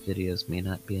YouTube videos may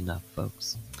not be enough,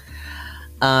 folks.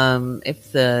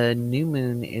 If the new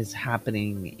moon is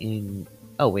happening in...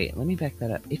 Oh, wait, let me back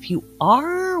that up. If you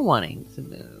are wanting to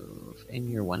move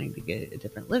and you're wanting to get a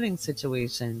different living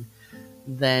situation,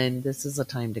 then this is a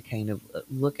time to kind of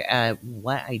look at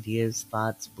what ideas,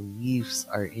 thoughts, beliefs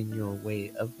are in your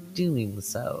way of doing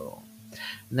so.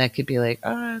 And that could be like,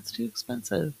 it's too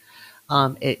expensive.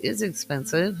 It is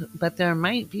expensive, but there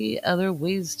might be other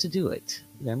ways to do it.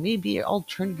 There may be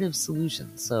alternative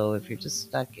solutions. So if you're just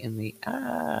stuck in the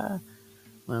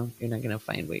well, you're not going to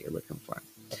find what you're looking for.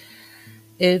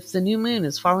 If the new moon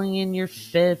is falling in your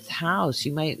fifth house,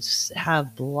 you might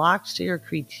have blocks to your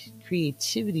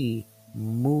creativity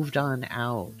moved on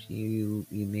out. You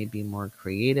may be more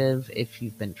creative. If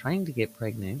you've been trying to get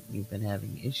pregnant, you've been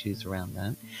having issues around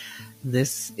that.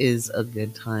 This is a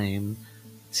good time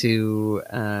to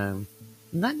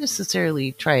not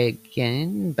necessarily try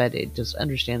again, but just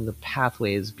understand the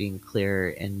pathways being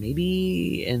clear, and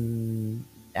maybe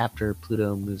after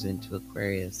Pluto moves into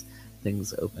Aquarius,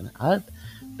 things open up.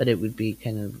 But it would be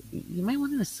kind of, you might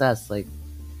want to assess, like,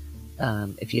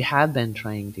 if you have been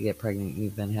trying to get pregnant,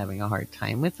 you've been having a hard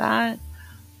time with that,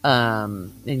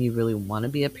 and you really want to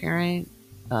be a parent,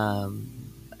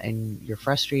 and you're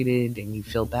frustrated and you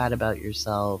feel bad about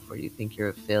yourself, or you think you're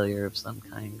a failure of some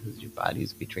kind because your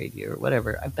body's betrayed you or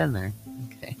whatever. I've been there.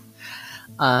 Okay.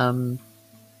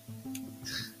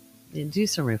 Do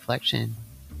some reflection.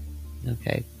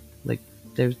 Okay. Like,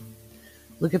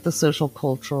 look at the social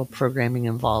cultural programming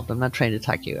involved. I'm not trying to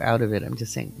talk you out of it. I'm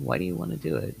just saying, why do you want to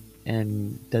do it?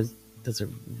 And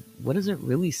what does it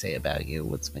really say about you?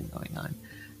 What's been going on?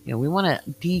 We want to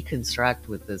deconstruct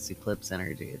with this eclipse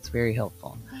energy. It's very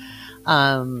helpful.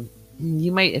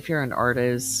 You might, if you're an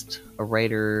artist, a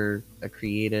writer, a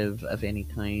creative of any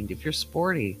kind, if you're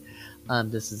sporty,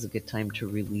 this is a good time to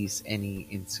release any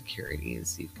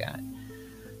insecurities you've got.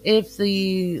 If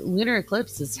the lunar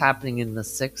eclipse is happening in the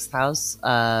 6th house,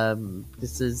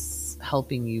 this is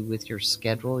helping you with your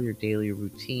schedule, your daily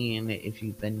routine. If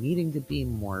you've been needing to be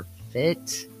more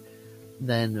fit,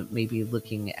 then maybe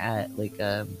looking at like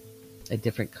a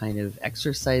different kind of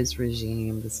exercise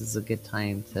regime. This is a good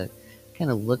time to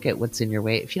kind of look at what's in your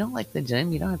way. If you don't like the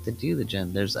gym, you don't have to do the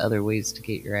gym. There's other ways to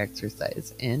get your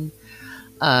exercise in.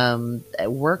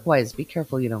 Work-wise, be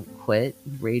careful you don't quit.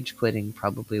 Rage quitting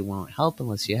probably won't help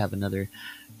unless you have another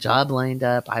job lined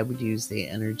up. I would use the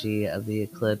energy of the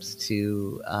eclipse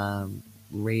to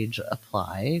rage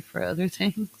apply for other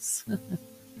things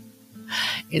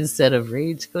instead of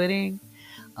rage quitting.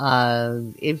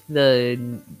 If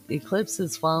the eclipse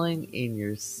is falling in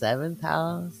your 7th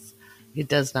house, it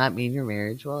does not mean your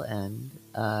marriage will end.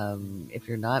 If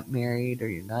you're not married or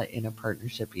you're not in a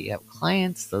partnership, but you have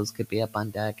clients, those could be up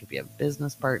on deck. If you have a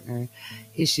business partner,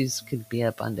 issues could be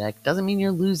up on deck. Doesn't mean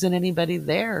you're losing anybody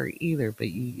there either, but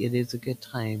it is a good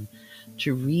time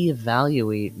to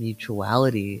reevaluate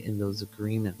mutuality in those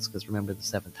agreements, because remember, the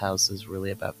 7th house is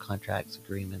really about contracts,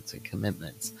 agreements, and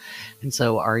commitments. And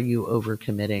so, are you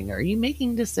overcommitting? Are you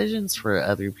making decisions for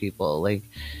other people? Like,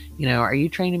 are you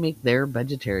trying to make their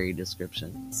budgetary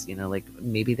descriptions? Like,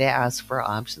 maybe they ask for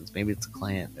options. Maybe it's a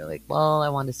client. They're like, well, I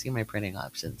want to see my printing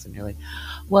options. And you're like,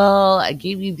 well, I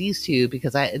gave you these two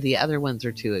because the other ones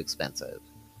are too expensive.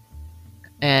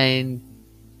 And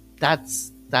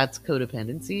that's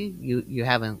codependency. You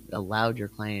haven't allowed your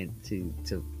client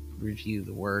to review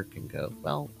the work and go,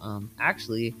 well,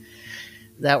 actually,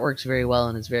 that works very well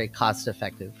and is very cost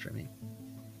effective for me.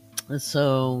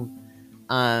 So,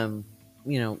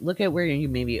 look at where you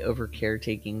may be over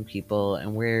caretaking people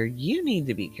and where you need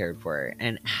to be cared for,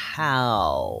 and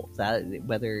how that,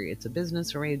 whether it's a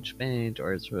business arrangement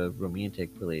or it's a romantic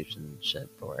relationship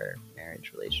or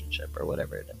marriage relationship or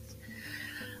whatever it is.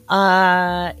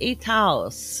 8th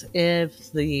house.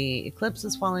 If the eclipse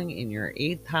is falling in your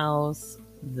 8th house,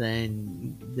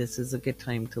 then this is a good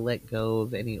time to let go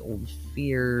of any old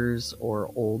fears or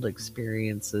old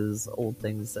experiences, old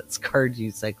things that scarred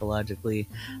you psychologically.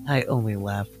 I only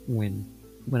laugh when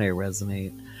I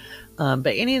resonate.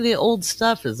 But any of the old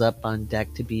stuff is up on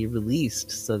deck to be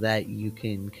released so that you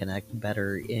can connect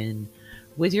better in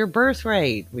with your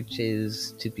birthright, which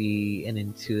is to be an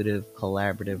intuitive,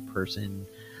 collaborative person.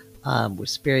 With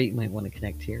spirit, you might want to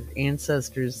connect to your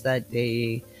ancestors that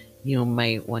day. You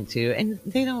might want to, and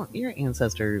your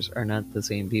ancestors are not the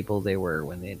same people they were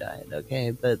when they died,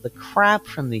 okay? The crap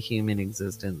from the human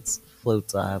existence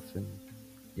floats off and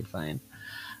you're fine.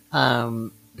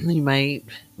 You might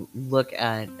look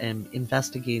at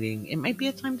investigating. It might be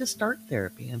a time to start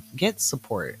therapy and get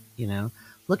support,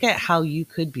 Look at how you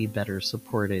could be better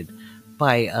supported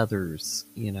by others,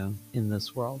 in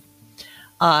this world.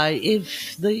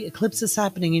 If the eclipse is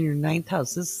happening in your 9th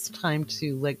house, this is time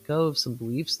to let go of some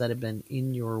beliefs that have been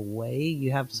in your way.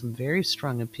 You have some very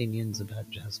strong opinions about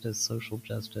justice, social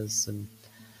justice, and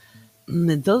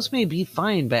those may be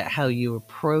fine, but how you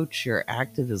approach your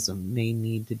activism may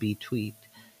need to be tweaked.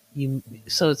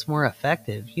 So it's more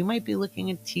effective. You might be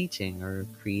looking at teaching or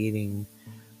creating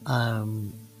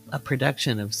a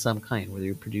production of some kind, whether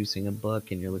you're producing a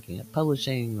book and you're looking at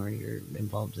publishing, or you're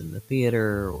involved in the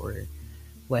theater, or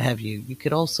what have you. You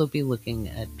could also be looking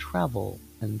at travel,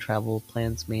 and travel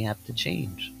plans may have to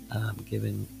change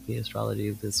given the astrology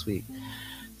of this week.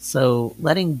 So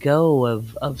letting go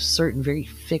of certain very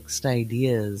fixed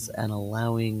ideas and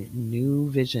allowing new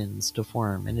visions to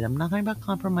form. And I'm not talking about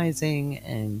compromising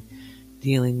and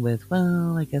dealing with,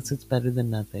 well, I guess it's better than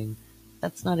nothing.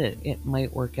 That's not it. It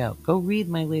might work out. Go read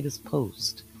my latest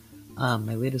post,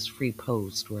 my latest free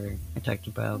post, where I talked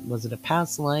about, was it a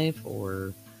past life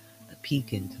or a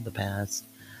peek into the past?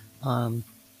 I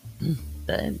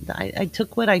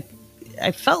took what I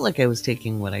felt like I was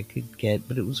taking what I could get,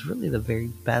 but it was really the very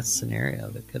best scenario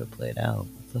that could have played out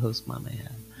with the host mom I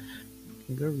had. You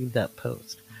can go read that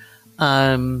post.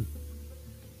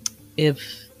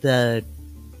 If the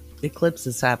eclipse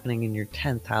is happening in your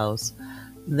 10th house,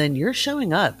 then you're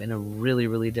showing up in a really,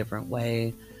 really different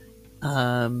way.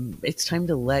 It's time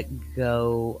to let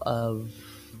go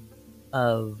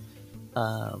of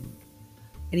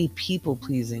any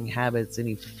people-pleasing habits,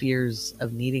 any fears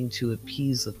of needing to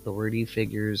appease authority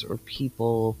figures or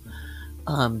people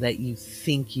that you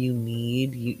think you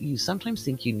need. You sometimes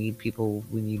think you need people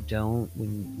when you don't,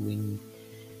 when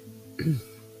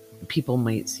people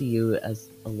might see you as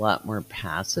a lot more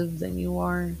passive than you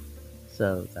are.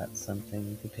 So that's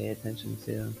something to pay attention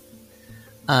to.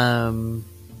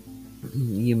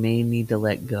 You may need to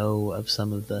let go of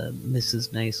some of the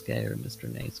Mrs. Nice Guy or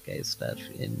Mr. Nice Guy stuff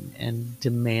and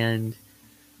demand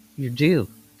your due.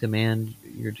 Demand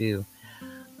your due.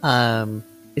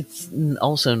 It's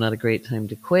also not a great time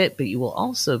to quit, but you will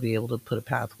also be able to put a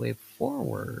pathway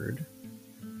forward,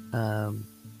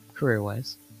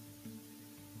 career-wise.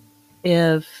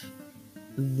 If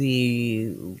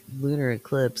the lunar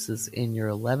eclipse is in your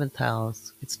 11th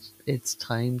house, it's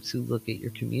time to look at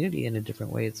your community in a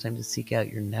different way. It's time to seek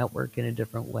out your network in a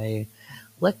different way.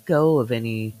 Let go of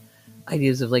any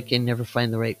ideas of like, I never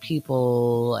find the right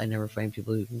people, I never find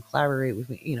people who can collaborate with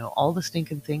me, all the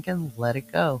stinking thinking, let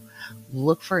it go.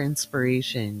 Look for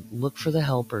inspiration, look for the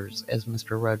helpers, as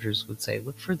Mr. Rogers would say.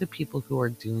 Look for the people who are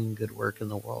doing good work in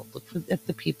the world. Look at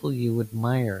the people you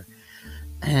admire,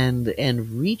 and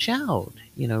reach out,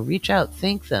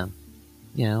 thank them.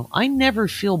 I never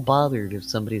feel bothered if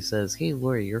somebody says, hey,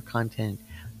 Lori, your content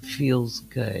feels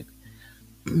good.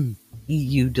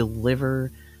 You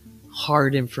deliver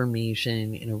hard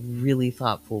information in a really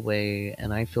thoughtful way,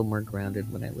 and I feel more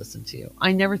grounded when I listen to you.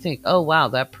 I never think, oh, wow,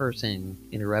 that person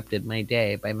interrupted my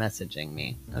day by messaging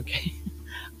me. Okay.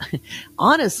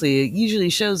 Honestly, it usually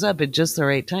shows up at just the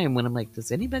right time when I'm like,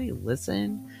 does anybody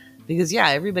listen? Because, yeah,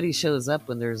 everybody shows up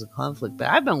when there's a conflict, but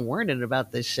I've been warning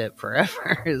about this shit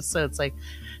forever. So it's like,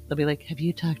 they'll be like, have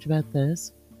you talked about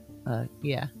this?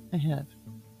 Yeah, I have.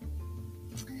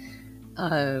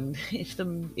 If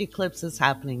the eclipse is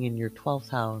happening in your 12th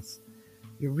house,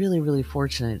 you're really, really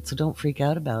fortunate. So don't freak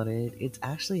out about it. It's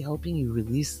actually helping you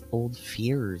release old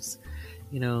fears.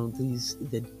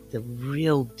 The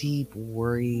real deep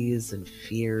worries and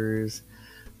fears.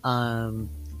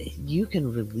 You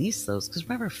can release those, because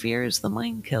remember, fear is the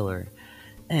mind killer.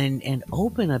 And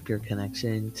open up your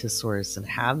connection to source and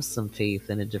have some faith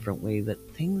in a different way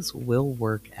that things will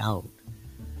work out.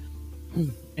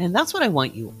 And that's what I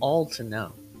want you all to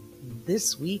know.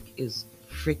 This week is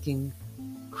freaking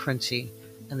crunchy,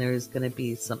 and there's going to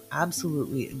be some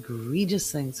absolutely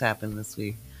egregious things happen this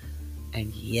week.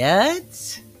 And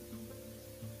yet,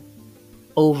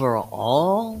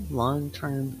 overall,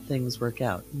 long-term things work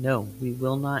out. No, we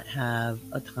will not have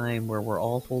a time where we're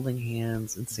all holding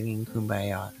hands and singing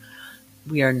Kumbaya.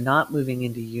 We are not moving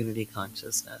into unity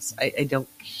consciousness. I don't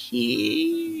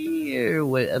care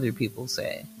what other people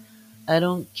say. I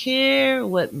don't care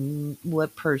what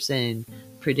person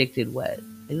predicted what.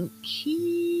 I don't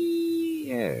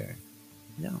care.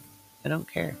 No, I don't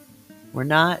care. We're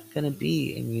not going to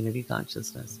be in unity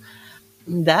consciousness.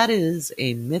 That is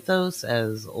a mythos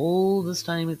as old as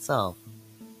time itself.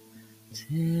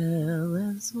 Till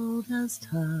as old as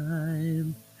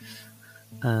time.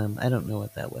 I don't know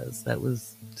what that was. That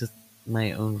was just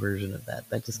my own version of that.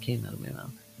 That just came out of my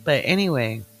mouth. But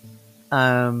anyway,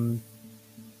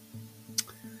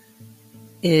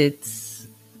 it's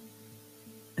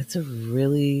a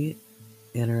really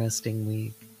interesting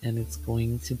week, and it's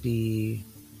going to be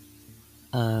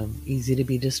easy to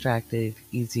be distracted,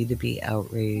 easy to be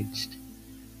outraged.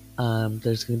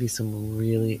 There's going to be some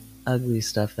really ugly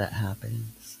stuff that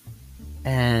happens.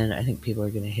 And I think people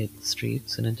are going to hit the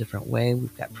streets in a different way.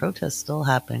 We've got protests still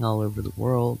happening all over the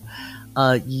world.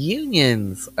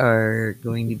 Unions are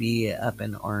going to be up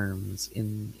in arms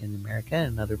in America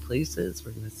and other places.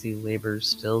 We're going to see labor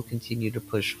still continue to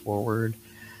push forward.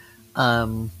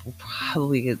 We'll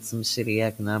probably get some shitty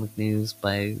economic news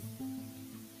by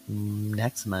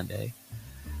next Monday.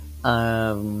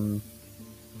 Probably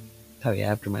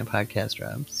after my podcast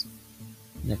drops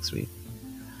next week.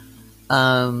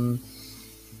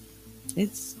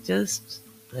 It's just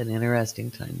an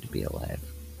interesting time to be alive.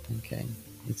 Okay.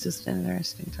 It's just an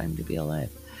interesting time to be alive.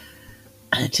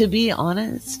 To be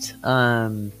honest,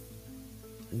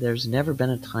 there's never been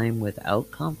a time without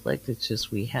conflict. It's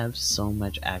just we have so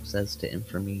much access to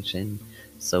information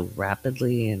so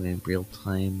rapidly and in real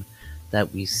time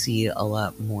that we see a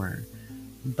lot more.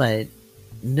 But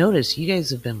notice you guys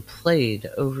have been played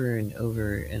over and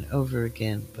over and over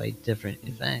again by different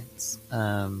events.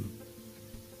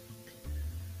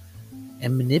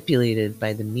 And manipulated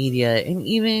by the media and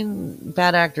even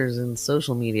bad actors in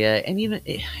social media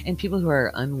and people who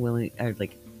are unwilling or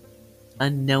like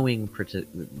unknowing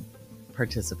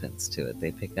participants to it.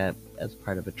 They pick up as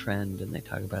part of a trend and they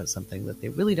talk about something that they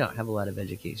really don't have a lot of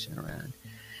education around,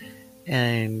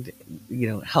 and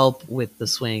help with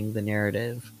the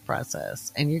narrative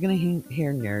process. And you're going to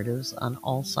hear narratives on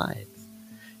all sides.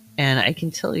 And I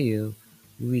can tell you,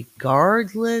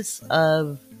 regardless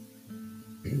of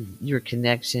your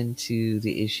connection to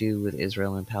the issue with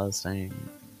Israel and Palestine,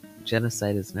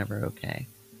 genocide is never okay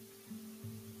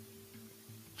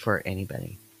for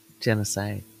anybody.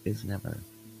 Genocide is never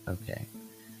okay.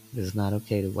 It is not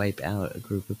okay to wipe out a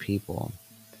group of people.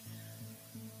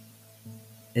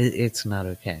 It's not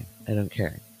okay. I don't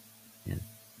care. Yeah.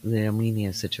 The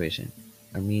Armenia situation.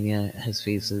 Armenia has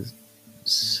faces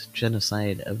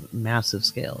genocide of massive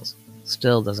scales.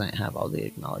 Still doesn't have all the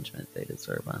acknowledgement they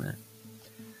deserve on it.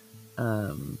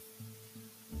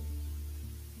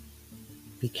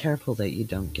 Be careful that you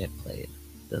don't get played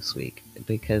this week,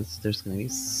 because there's going to be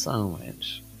so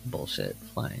much bullshit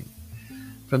flying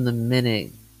from the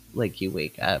minute you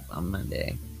wake up on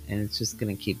Monday, and it's just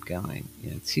going to keep going.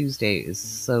 Tuesday is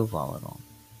so volatile,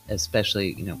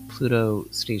 especially Pluto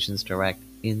stations direct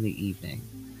in the evening,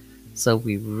 so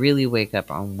we really wake up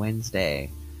on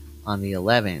Wednesday on the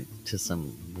 11th to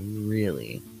some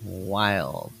really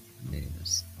wild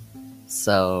news.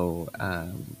 So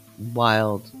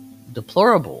wild,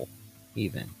 deplorable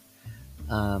even,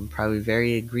 probably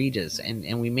very egregious,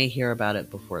 and we may hear about it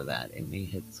before that. It may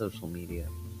hit social media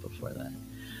before that.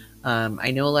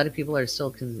 I know a lot of people are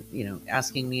still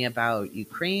asking me about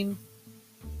Ukraine.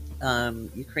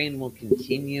 Ukraine will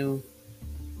continue.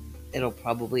 It'll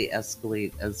probably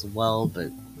escalate as well,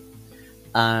 but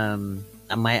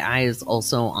my eye is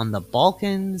also on the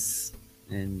Balkans.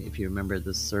 And if you remember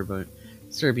the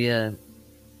Serbia,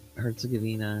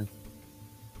 Herzegovina,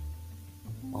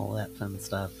 all that fun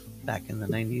stuff back in the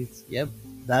 90s. Yep,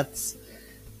 that's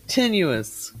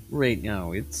tenuous right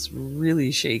now. It's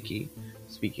really shaky.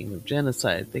 Speaking of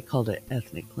genocide, they called it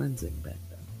ethnic cleansing back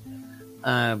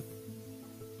then.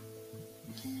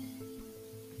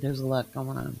 There's a lot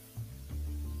going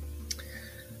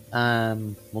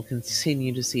on. We'll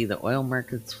continue to see the oil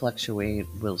markets fluctuate.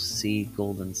 We'll see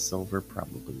gold and silver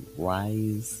probably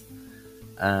rise,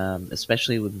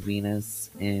 especially with Venus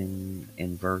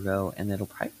in Virgo, and it'll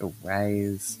probably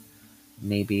rise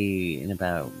maybe in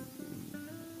about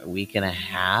a week and a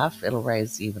half. It'll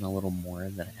rise even a little more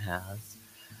than it has.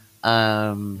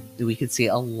 We could see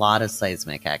a lot of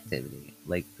seismic activity.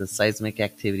 The seismic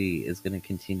activity is going to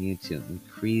continue to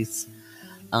increase.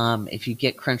 If you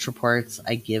get crunch reports,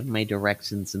 I give my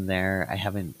directions in there. I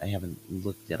haven't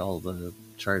looked at all the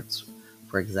charts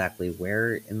for exactly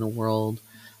where in the world.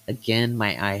 Again,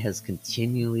 my eye has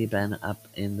continually been up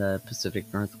in the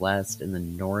Pacific Northwest, in the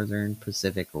northern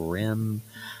Pacific Rim.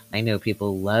 I know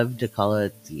people love to call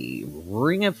it the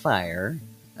Ring of Fire,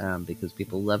 because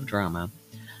people love drama.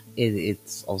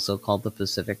 It's also called the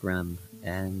Pacific Rim,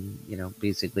 and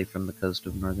basically from the coast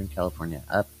of Northern California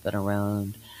up and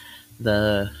around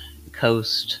the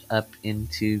coast up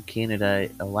into Canada,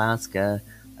 Alaska,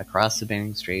 across the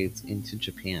Bering Straits into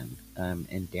Japan,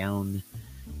 and down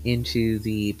into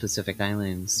the Pacific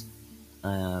Islands,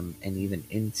 and even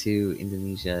into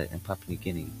Indonesia and Papua New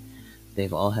Guinea.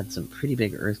 They've all had some pretty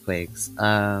big earthquakes.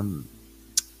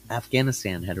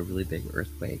 Afghanistan had a really big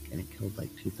earthquake, and it killed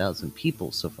 2,000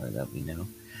 people so far that we know.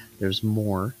 There's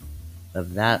more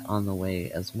of that on the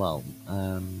way as well.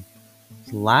 A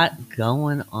lot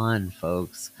going on,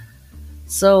 folks.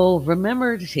 So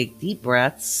remember to take deep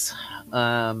breaths.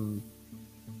 Go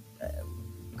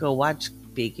watch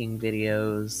baking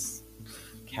videos.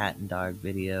 cat and dog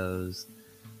videos,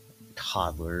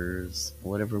 toddlers,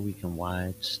 whatever we can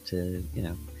watch to,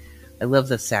 I love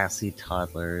the sassy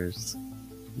toddlers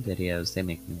videos. They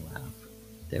make me laugh.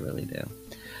 They really do.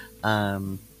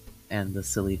 And the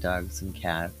silly dogs and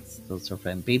cats, those are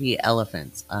fun. Baby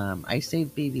elephants. I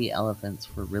save baby elephants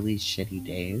for really shitty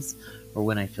days or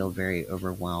when I feel very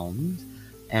overwhelmed.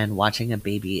 And watching a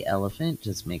baby elephant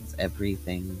just makes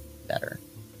everything better.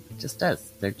 It just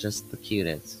does. They're just the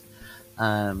cutest.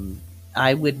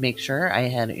 I would make sure I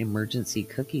had emergency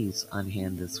cookies on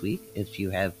hand this week. If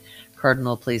you have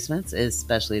cardinal placements,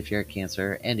 especially if you're a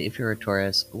Cancer, and if you're a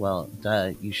Taurus, well,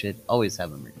 duh, you should always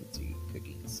have emergency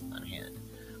cookies on hand.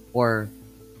 Or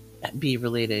be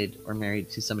related or married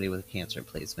to somebody with a Cancer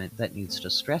placement that needs to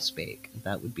stress bake.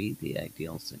 That would be the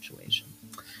ideal situation.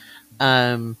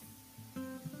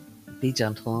 Be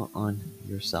gentle on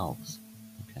yourselves.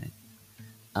 Okay.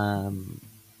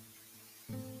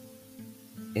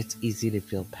 It's easy to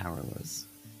feel powerless.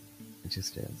 It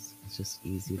just is. It's just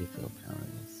easy to feel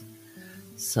powerless.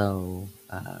 So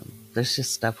there's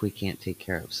just stuff we can't take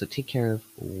care of. So take care of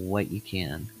what you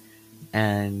can,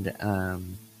 and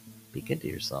be good to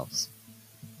yourselves.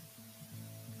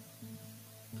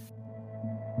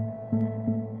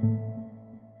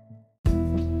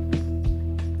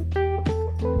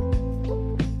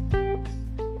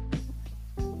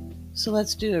 So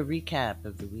let's do a recap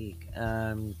of the week.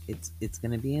 It's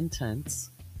going to be intense.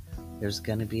 There's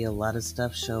going to be a lot of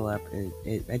stuff show up.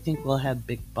 I think we'll have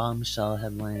big bombshell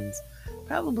headlines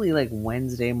probably like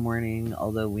Wednesday morning,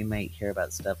 although we might hear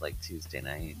about stuff like Tuesday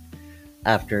night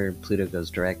after Pluto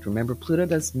goes direct. Remember, Pluto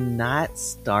does not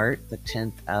start the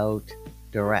 10th out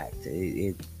direct.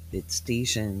 It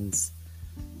stations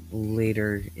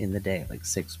later in the day, like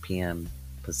 6 p.m.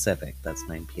 Pacific. That's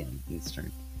 9 p.m.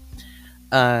 Eastern.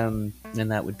 And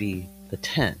that would be the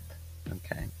 10th.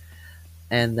 Okay.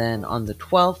 And then on the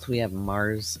 12th, we have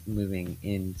Mars moving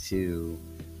into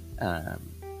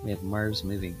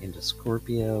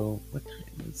Scorpio. What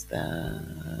time is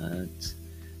that?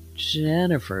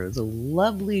 Jennifer, the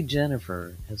lovely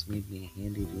Jennifer, has made me a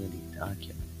handy dandy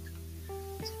document.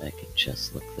 So I could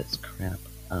just look this crap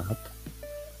up.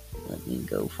 Let me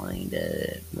go find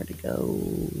it. Where'd it go?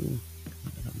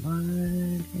 Come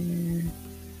on here.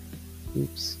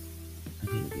 Oops. I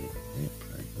need to be a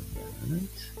part of that.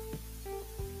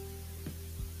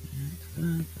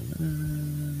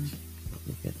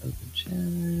 Look at open chat.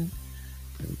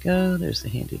 There we go. There's the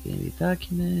handy dandy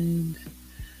document.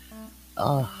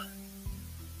 Oh,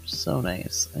 so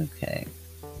nice. Okay.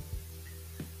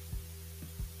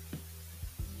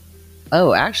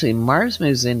 Oh, actually, Mars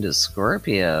moves into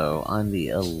Scorpio on the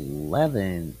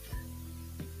 11th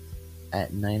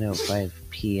at 9:05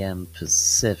 p.m.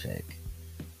 Pacific,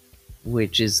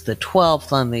 which is the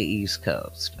 12th on the East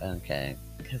Coast. Okay.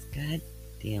 Because, god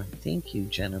damn it. Thank you,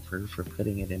 Jennifer, for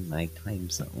putting it in my time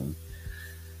zone.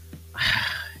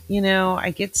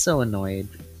 I get so annoyed.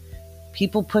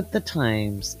 People put the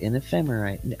times in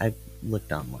ephemera. I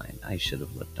looked online. I should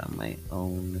have looked on my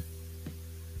own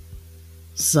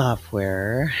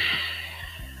software.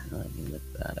 Let me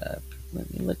look that up.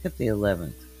 Let me look at the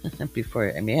 11th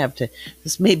before I may have to.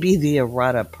 This may be the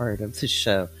errata part of the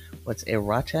show. What's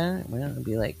errata? Well, it'll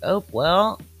be like, oh,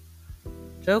 well,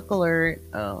 joke alert.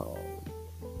 Oh,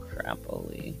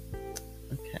 crapoly.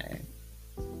 Okay.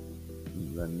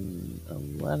 The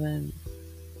 11th,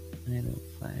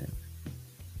 9:05.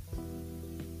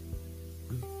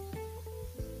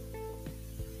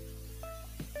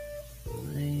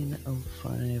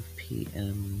 9:05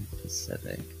 p.m.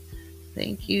 Pacific.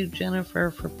 Thank you, Jennifer,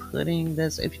 for putting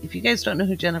this. If you guys don't know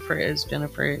who Jennifer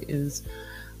is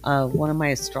one of my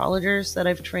astrologers that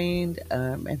I've trained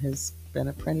and has been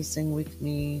apprenticing with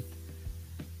me.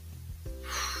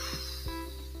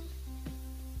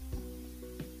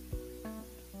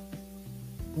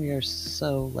 We are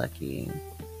so lucky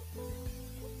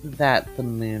that the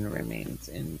moon remains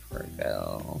in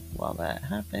Virgo while that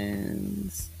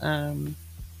happens.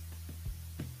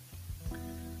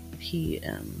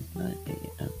 PM, not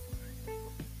AM.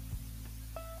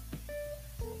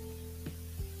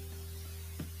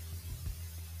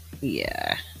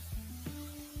 Yeah.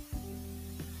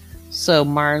 So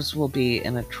Mars will be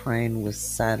in a trine with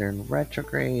Saturn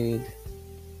retrograde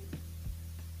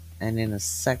and in a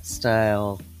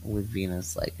sextile with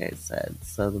Venus, like I said.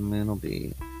 So the moon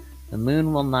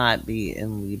will not be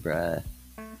in Libra.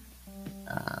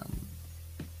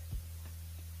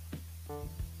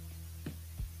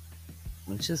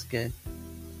 Which is good.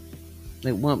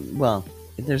 It won't, well,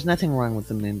 there's nothing wrong with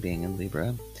the moon being in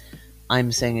Libra.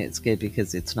 I'm saying it's good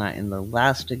because it's not in the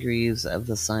last degrees of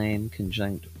the sign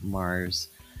conjunct Mars.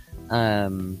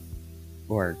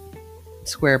 or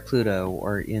square Pluto,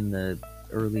 or in the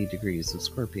early degrees of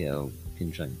Scorpio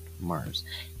conjunct Mars.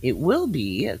 It will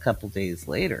be a couple days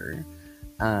later,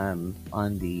 on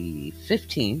the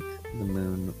 15th, the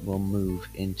moon will move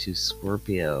into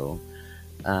Scorpio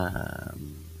at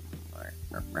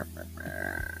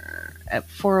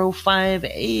 4:05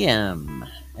 a.m.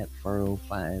 At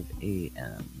 4:05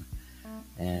 a.m.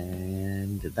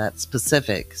 And that's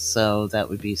Pacific, so that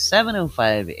would be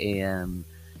 7:05 a.m.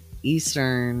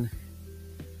 Eastern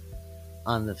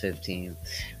on the 15th.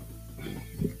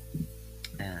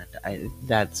 And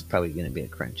that's probably going to be a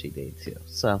crunchy day too.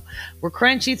 So we're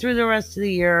crunchy through the rest of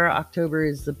the year. October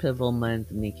is the pivotal month,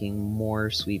 making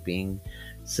more sweeping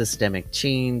systemic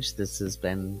change. This has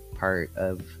been part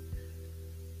of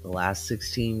the last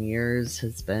 16 years,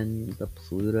 has been the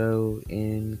Pluto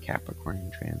in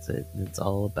Capricorn transit. It's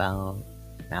all about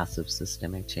massive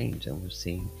systemic change, and we're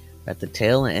seeing at the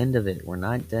tail end of it. We're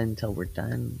not done until we're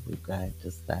done. We've got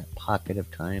just that pocket of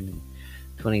time in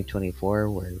 2024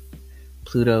 where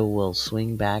Pluto will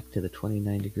swing back to the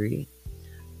 29-degree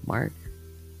mark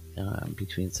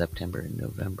between September and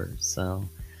November. So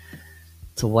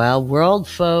it's a wild world,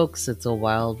 folks. It's a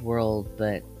wild world,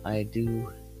 but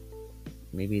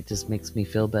maybe it just makes me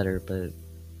feel better, but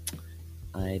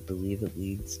I believe it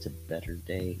leads to better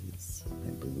days.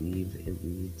 I believe it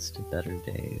leads to better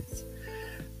days.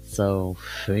 So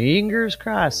fingers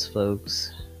crossed,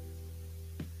 folks.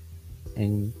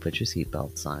 And put your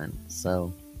seatbelts on.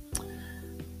 So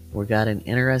we got an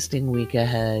interesting week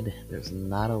ahead. There's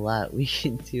not a lot we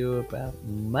can do about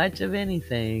much of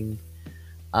anything.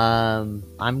 I'm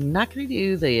not going to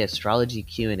do the astrology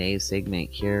Q&A segment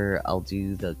here. I'll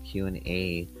do the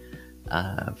Q&A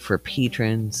for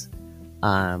patrons.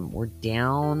 We're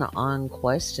down on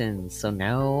questions. So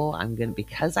now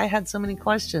because I had so many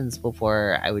questions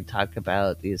before I would talk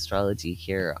about the astrology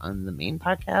here on the main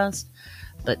podcast.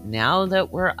 But now that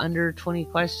we're under 20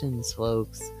 questions,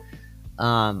 folks,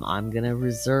 I'm going to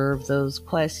reserve those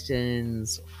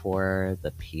questions for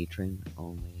the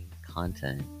patron-only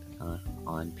content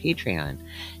on Patreon.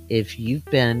 If you've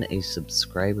been a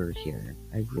subscriber here,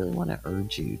 I really want to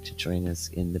urge you to join us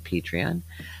in the Patreon.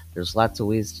 There's lots of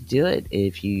ways to do it.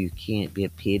 If you can't be a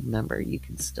paid member, you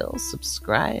can still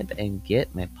subscribe and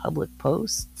get my public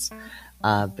posts.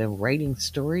 I've been writing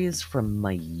stories from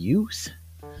my youth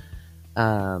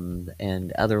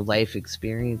and other life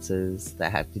experiences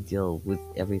that have to deal with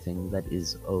everything that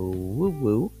is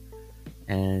woo-woo.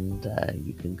 And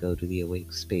you can go to the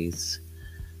Awake Space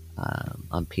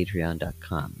on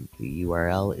patreon.com. The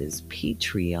URL is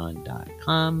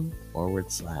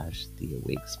patreon.com/The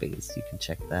Awake Space. You can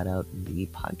check that out in the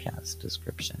podcast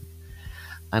description.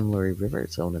 I'm Lori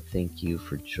Rivers. I want to thank you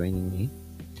for joining me,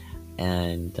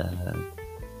 and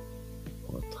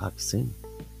we'll talk soon.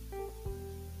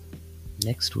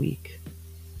 Next week,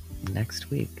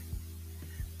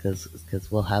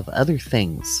 because we'll have other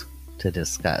things to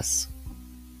discuss.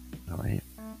 All right,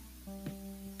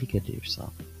 be good to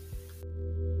yourself.